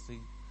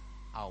harvesting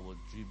our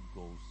dream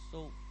goals.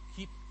 So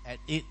keep at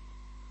it.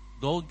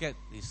 Don't get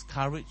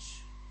discouraged.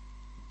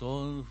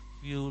 Don't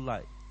feel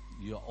like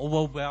you're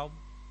overwhelmed.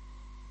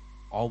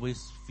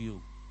 Always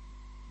feel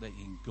that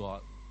in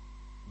God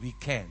we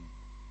can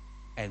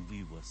and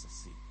we will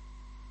succeed.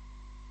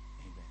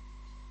 Amen.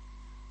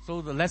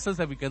 So the lessons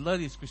that we can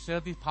learn is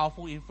Christianity's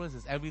powerful influence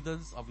is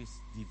evidence of its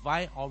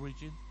divine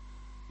origin.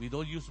 We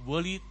don't use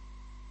worldly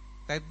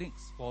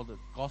techniques for the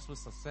gospel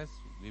success.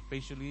 We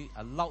patiently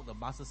allow the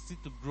mustard seed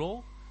to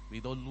grow.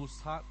 We don't lose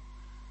heart.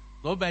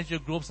 Don't measure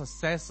growth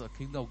success or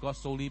kingdom of God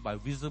solely by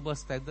visible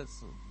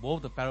standards.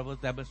 Both the parables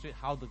demonstrate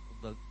how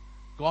the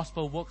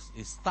gospel works.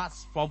 It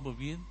starts from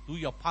within. Do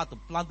your part to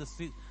plant the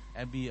seed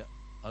and be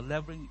a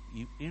leveling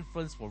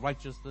influence for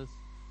righteousness.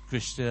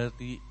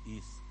 Christianity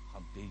is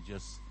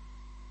contagious.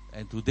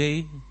 And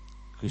today,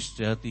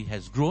 Christianity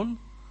has grown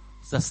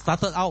that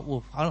started out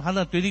with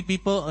 120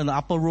 people in the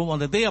upper room on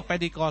the day of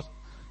Pentecost,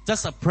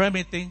 just a prayer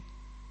meeting,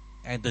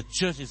 and the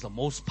church is the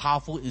most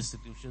powerful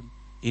institution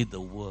in the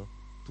world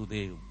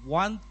today.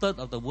 1/3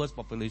 of the world's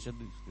population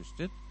is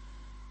Christian.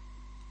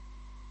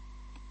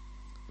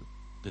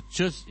 The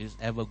church is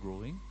ever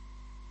growing.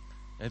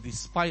 And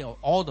despite of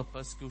all the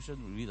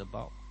persecution we read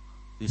about,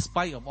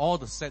 despite of all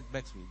the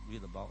setbacks we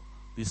read about,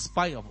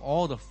 despite of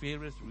all the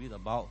failures we read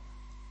about,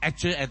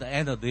 actually at the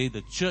end of the day,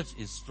 the church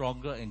is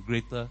stronger and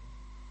greater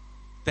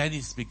than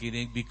its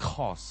beginning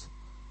because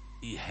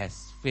it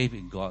has faith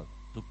in God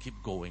to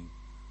keep going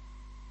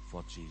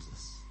for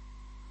Jesus.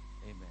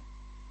 Amen.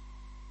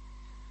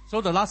 So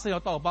the last thing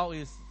I'll talk about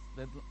is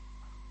that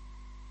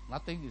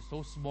nothing is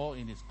so small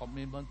in its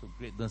commitment to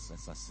greatness and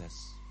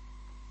success.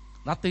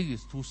 Nothing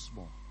is too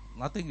small.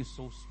 Nothing is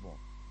so small.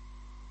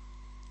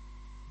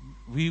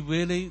 We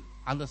really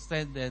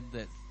understand that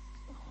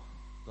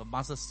the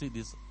mustard seed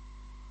is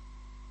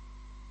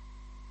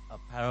a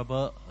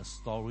parable, a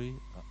story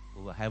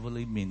with a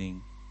heavenly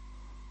meaning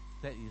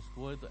that is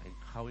going to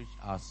encourage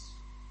us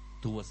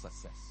towards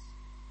success.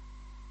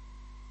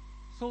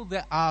 So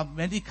there are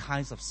many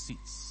kinds of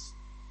seeds.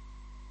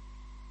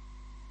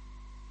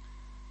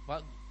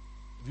 But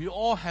we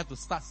all have to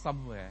start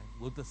somewhere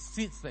with the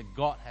seeds that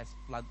God has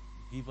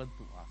given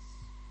to us.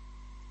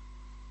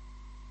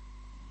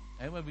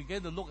 And when we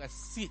get to look at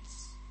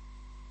seeds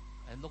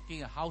and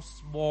looking at how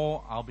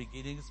small our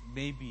beginnings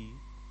may be,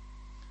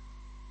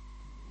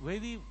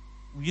 really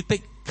we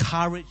take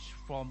courage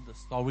from the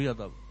story of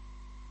the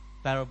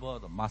parable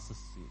of the mustard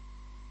seed.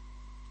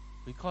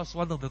 Because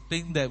one of the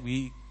things that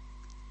we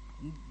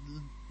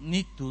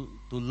need to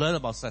learn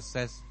about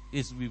success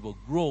is we will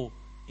grow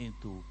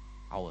into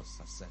our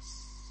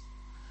success.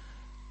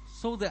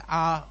 So there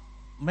are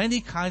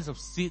many kinds of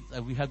seeds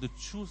and we have to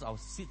choose our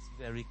seeds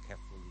very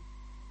carefully.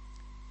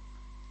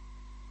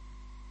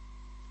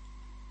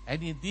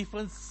 And in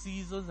different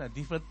seasons and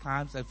different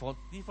times and for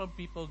different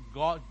people,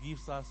 God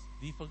gives us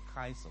different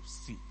kinds of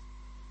seed.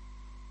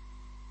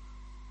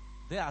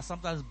 There are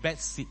sometimes bad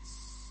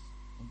seeds.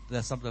 There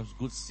are sometimes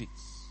good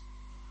seeds.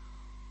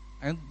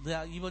 And there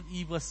are even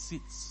evil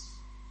seeds.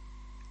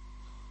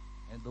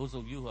 And those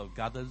of you who have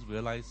gardens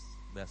realize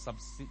there are some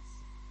seeds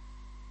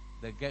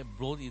that get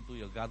blown into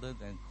your garden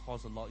and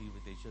cause a lot of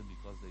irritation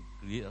because they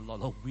create a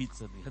lot of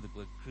weeds and you have to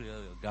go clear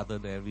your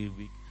garden every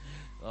week.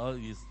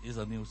 It's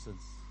a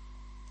nuisance.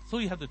 So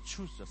you have to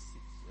choose your seeds.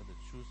 You have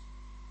to choose.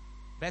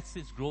 Bad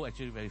seeds grow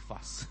actually very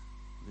fast.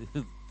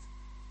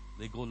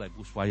 They go like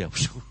bushfire.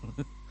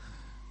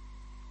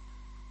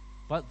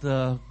 But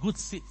the good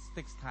seeds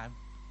takes time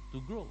to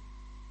grow.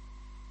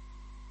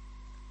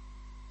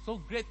 So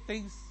great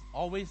things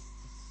always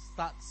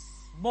start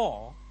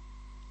small,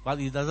 but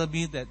it doesn't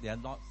mean that they are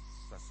not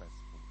successful.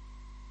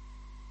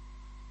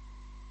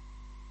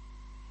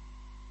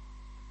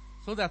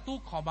 So there are two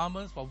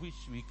commandments for which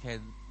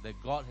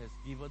that God has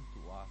given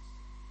to us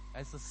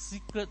as a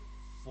secret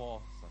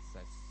for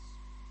success.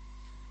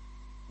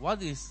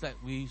 One is that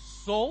we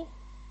sow,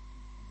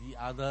 the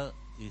other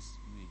is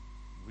we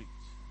reap.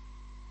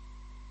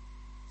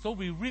 So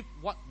we reap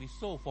what we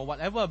sow. For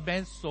whatever a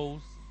man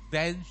sows,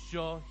 then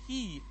shall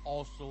he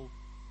also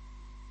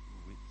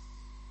reap.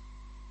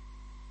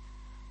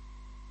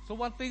 So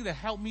one thing that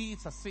helped me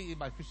succeed in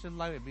my Christian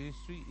life and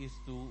ministry is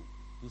to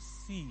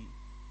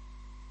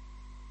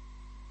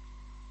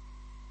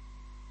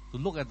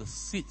look at the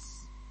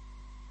seeds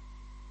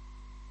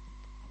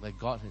that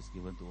God has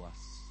given to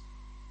us.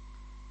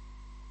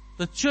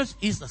 The church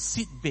is a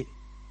seed bed.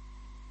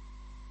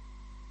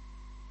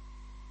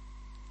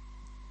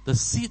 The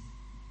seed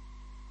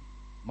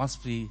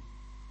must be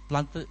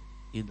planted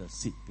in a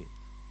seed bed.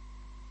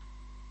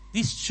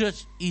 This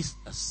church is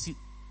a seed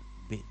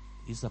bed.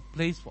 It's a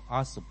place for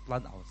us to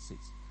plant our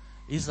seeds.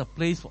 It's a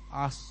place for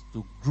us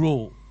to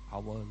grow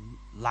our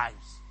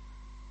lives.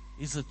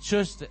 It's a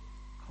church that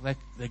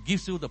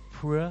gives you the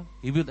prayer,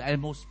 give you the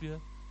atmosphere,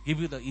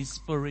 give you the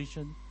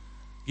inspiration,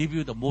 give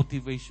you the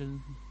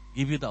motivation,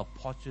 give you the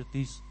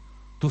opportunities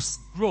to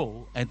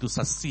grow and to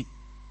succeed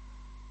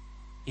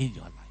in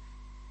your life.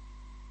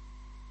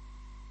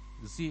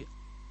 You see,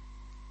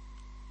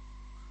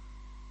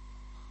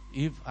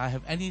 if I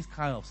have any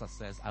kind of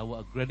success, I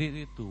will credit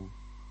it to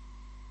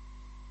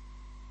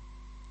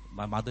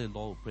my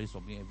mother-in-law who prays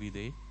for me every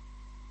day.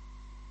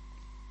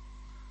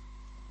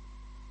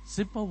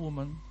 Simple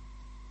woman,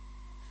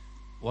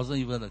 wasn't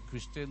even a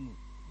Christian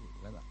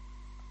when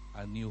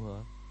I knew her.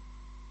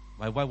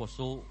 My wife was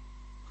so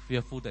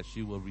fearful that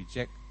she will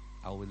reject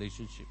our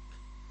relationship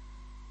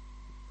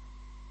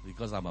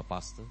because I'm a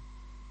pastor.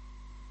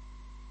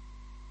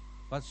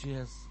 But she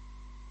has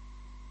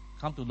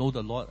come to know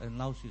the Lord and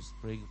now she's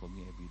praying for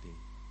me every day.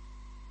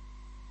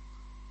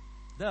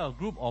 There are a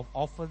group of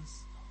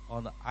orphans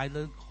on an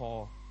island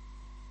called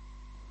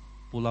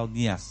Pulau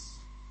Nias.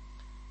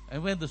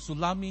 And when the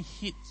tsunami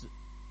hit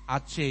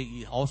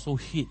Aceh, it also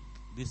hit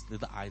this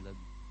little island.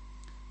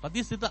 But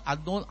this little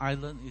unknown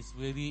island is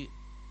really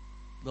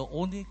the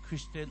only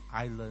Christian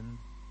island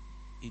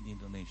in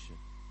Indonesia.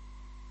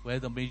 where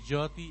the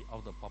majority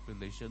of the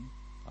population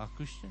are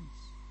Christians.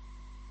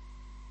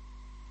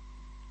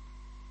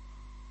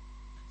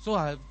 So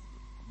I have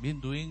been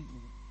doing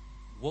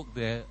work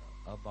there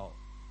about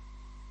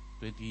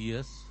 20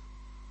 years.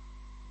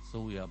 So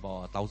we are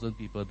about 1,000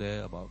 people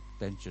there, about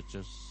 10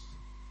 churches.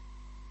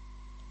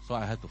 So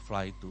I had to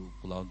fly to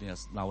Pulau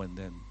Nias now and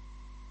then.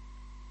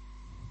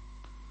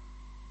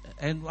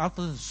 And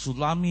after the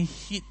tsunami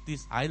hit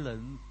this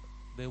island,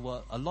 there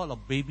were a lot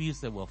of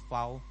babies that were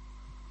found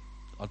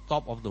on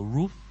top of the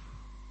roof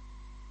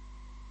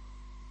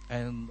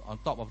and on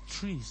top of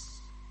trees.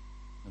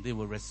 And they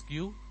were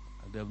rescued.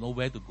 And they have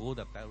nowhere to go.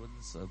 Their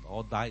parents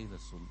all died in the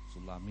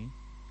tsunami.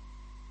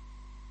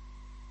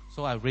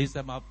 So I raised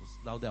them up.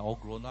 Now they're all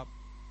grown up.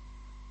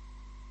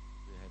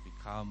 They have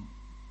become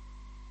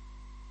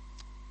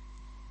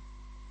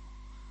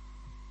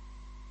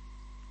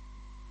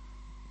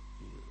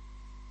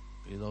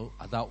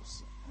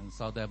adults. And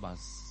some of them have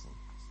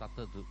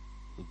started to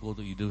go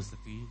to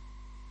university.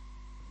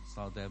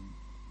 Some of them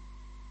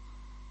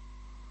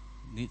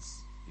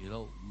needs,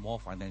 more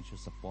financial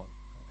support.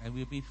 And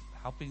we've been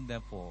helping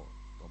them for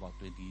about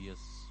 20 years.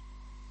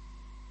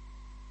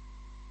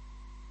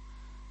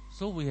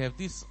 So we have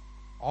these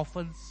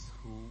orphans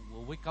who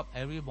will wake up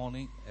every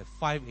morning at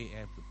 5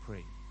 a.m. to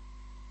pray.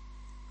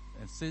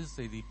 And since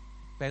they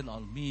depend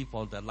on me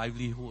for their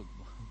livelihood,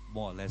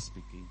 more or less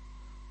speaking,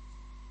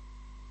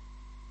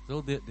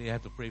 so they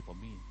have to pray for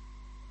me.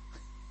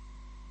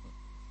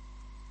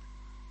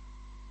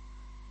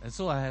 And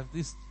so I have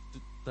these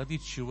 30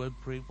 children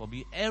praying for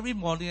me every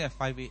morning at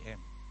 5 a.m.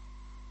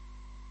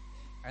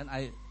 And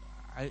I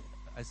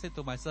said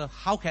to myself,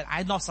 how can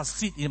I not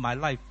succeed in my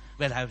life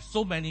when I have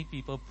so many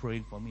people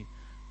praying for me?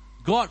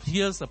 God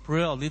hears the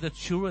prayer of little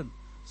children.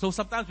 So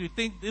sometimes we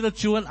think little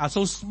children are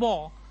so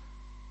small.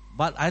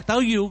 But I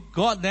tell you,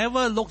 God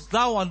never looks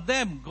down on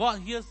them. God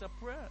hears the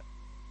prayer.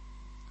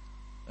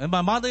 And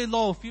my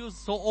mother-in-law feels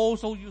so old,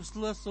 so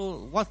useless. So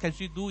what can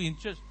she do in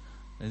church?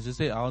 And she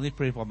said, I only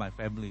pray for my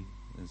family.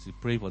 And she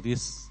prayed for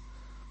this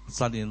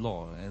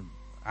son-in-law. And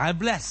I'm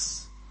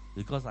blessed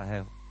because I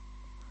have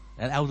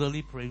an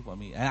elderly praying for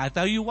me. And I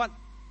tell you what,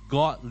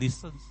 God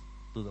listens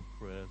to the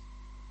prayers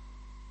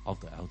of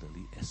the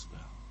elderly as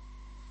well.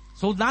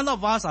 So none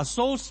of us are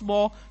so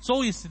small,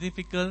 so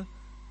insignificant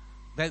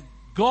that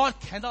God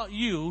cannot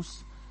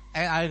use.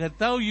 And I can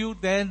tell you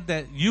then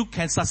that you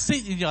can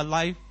succeed in your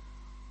life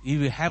if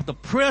you have the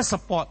prayer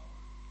support.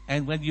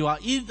 And when you are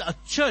in a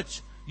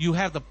church, you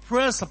have the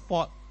prayer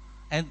support.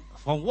 And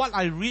from what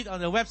I read on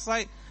the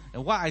website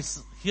and what I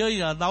hear in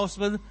the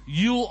announcement,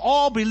 you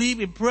all believe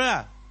in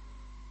prayer.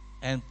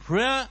 And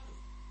prayer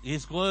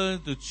is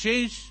going to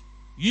change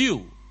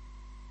you.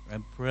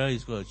 And prayer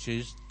is going to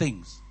change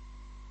things.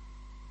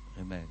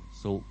 Amen.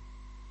 So,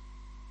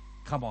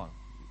 come on.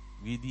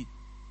 We need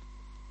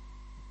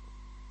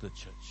the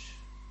church.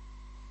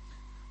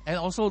 And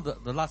also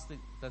the last thing,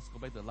 let's go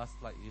back to the last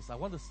slide, is I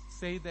want to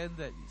say then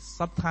that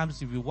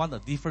sometimes if you want a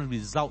different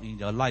result in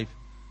your life,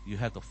 you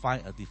have to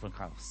find a different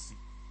kind of seed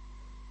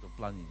to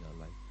plant in your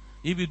life.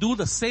 If you do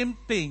the same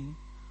thing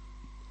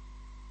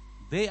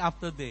day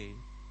after day,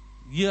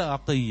 year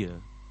after year,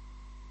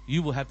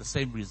 you will have the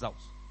same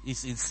results.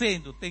 It's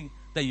insane to think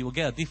that you will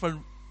get a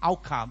different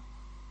outcome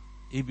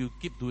if you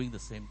keep doing the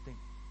same thing.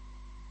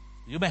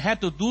 You may have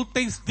to do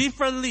things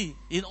differently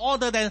in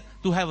order then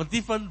to have a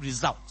different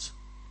result.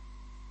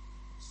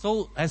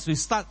 So as we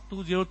start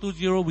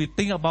 2020, we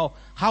think about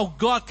how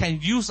God can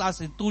use us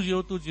in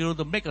 2020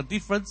 to make a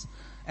difference.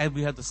 And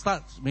we have to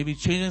start maybe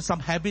changing some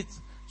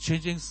habits,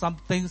 changing some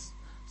things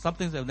that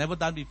we've never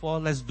done before.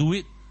 Let's do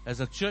it.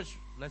 As a church,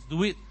 let's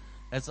do it.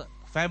 As a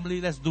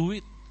family, let's do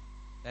it.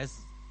 As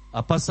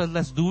a person,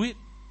 let's do it.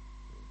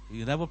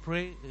 You never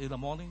pray in the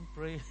morning,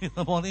 pray in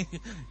the morning.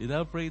 You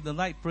never pray in the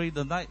night, pray in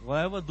the night.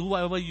 Whatever, do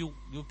whatever you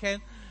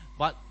can.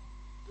 But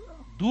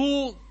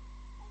do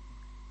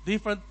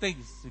different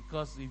things,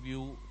 because if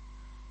you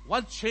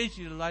want change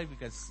in your life,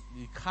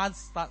 you can't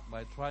start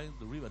by trying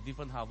to reap a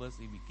different harvest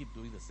if we keep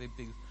doing the same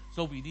things.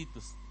 So we need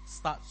to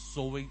start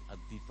sowing a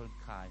different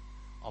kind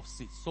of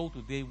seed. Sow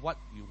today what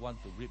you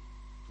want to reap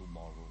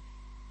tomorrow.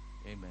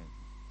 Amen.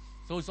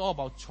 So it's all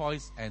about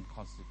choice and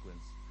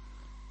consequence.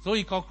 So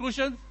in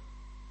conclusion,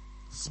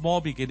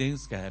 small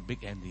beginnings can have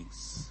big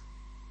endings.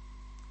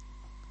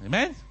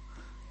 Amen?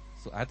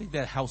 So I think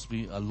that helps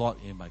me a lot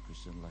in my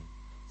Christian life.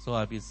 So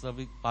I've been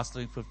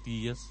pastoring 50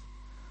 years.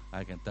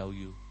 I can tell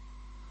you,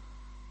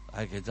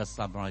 I can just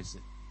summarize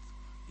it.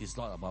 It's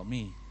not about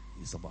me,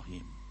 it's about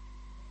Him.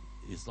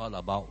 It's not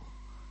about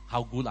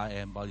how good I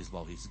am, but it's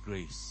about His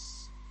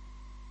grace.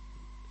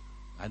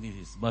 I need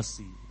His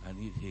mercy. I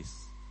need His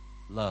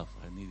love.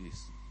 I need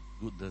His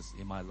goodness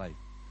in my life.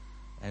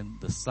 And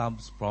the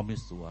Psalms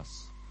promise to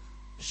us,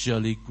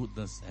 surely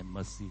goodness and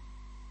mercy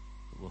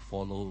will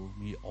follow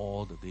me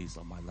all the days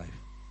of my life.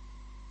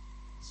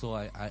 So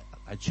I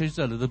changed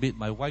it a little bit.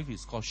 My wife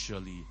is called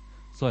Shirley.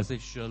 So I say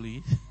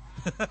Shirley.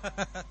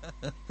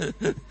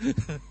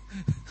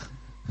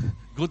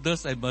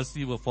 Goodness and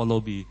mercy will follow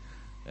me.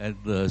 And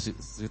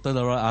she turned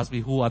around and asked me,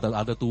 who are the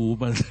other two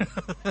women?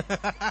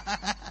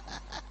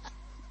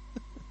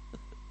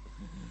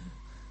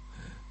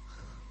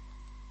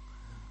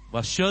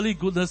 But surely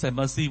goodness and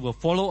mercy will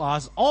follow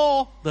us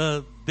all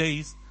the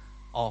days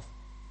of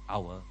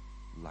our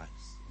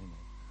lives. Amen.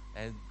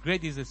 And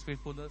great is His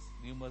faithfulness.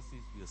 New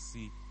mercies we'll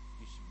see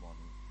each morning.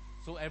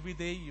 So every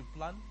day you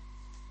plant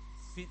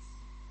seeds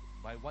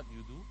by what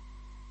you do.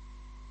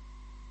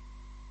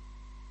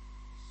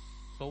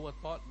 Sow a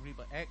thought, reap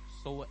an act.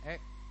 Sow an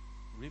act,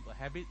 reap a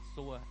habit.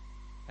 Sow a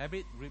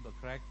habit, reap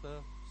a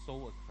character. Sow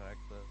a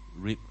character,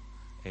 reap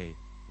a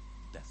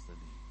destiny.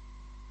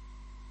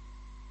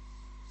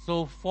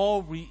 So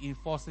 4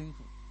 reinforcing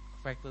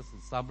factors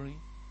in summary.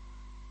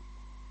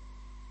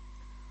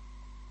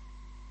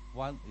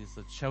 One is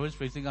the challenge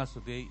facing us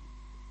today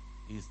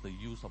is the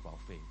use of our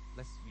faith.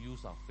 Let's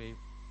use our faith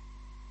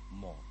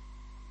more.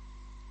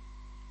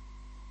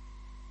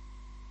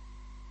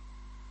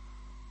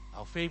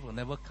 Our faith will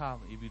never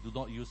come if we do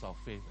not use our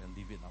faith and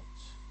live it out.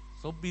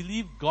 So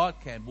believe God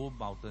can move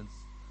mountains.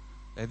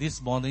 And this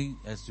morning,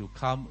 as you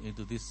come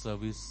into this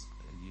service,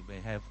 you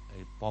may have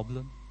a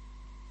problem.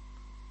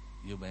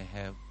 You may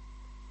have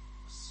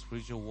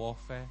spiritual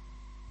warfare.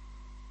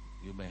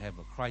 You may have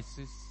a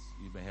crisis.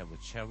 You may have a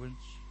challenge.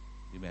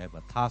 You may have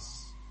a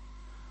task.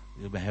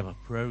 You may have a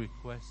prayer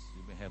request.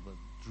 You may have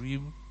a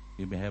dream.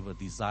 You may have a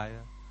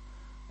desire.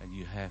 And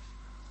you have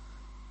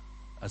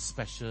a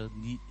special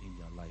need in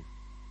your life.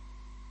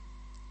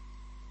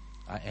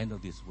 I end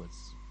of these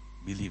words.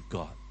 Believe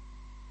God.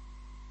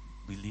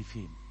 Believe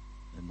Him.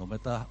 And no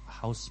matter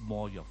how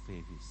small your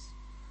faith is.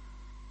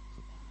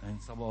 And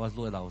some of us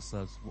look at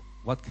ourselves,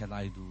 what can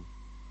I do?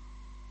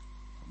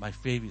 My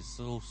faith is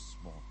so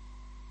small.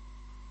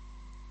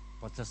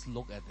 But just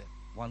look at that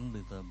one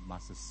little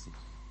mustard seed.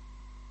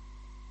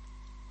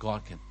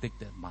 God can take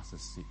that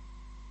mustard seed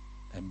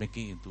and make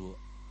it into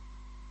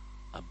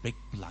a big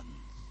plant,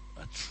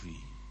 a tree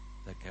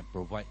that can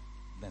provide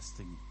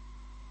nesting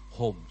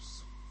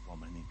homes for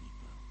many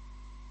people.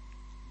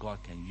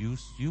 God can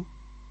use you.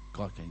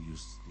 God can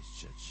use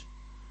this church.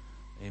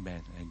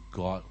 Amen. And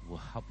God will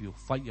help you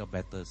fight your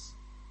battles.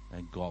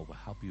 And God will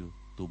help you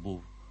to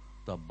move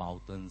the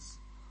mountains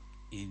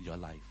in your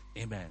life.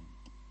 Amen.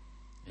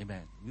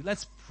 Amen.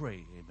 Let's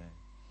pray. Amen.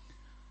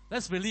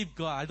 Let's believe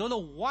God. I don't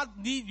know what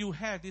need you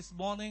have this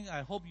morning.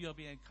 I hope you have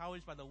been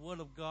encouraged by the word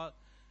of God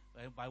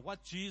and by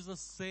what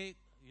Jesus said.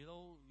 You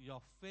know,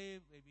 your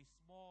faith may be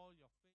small. Your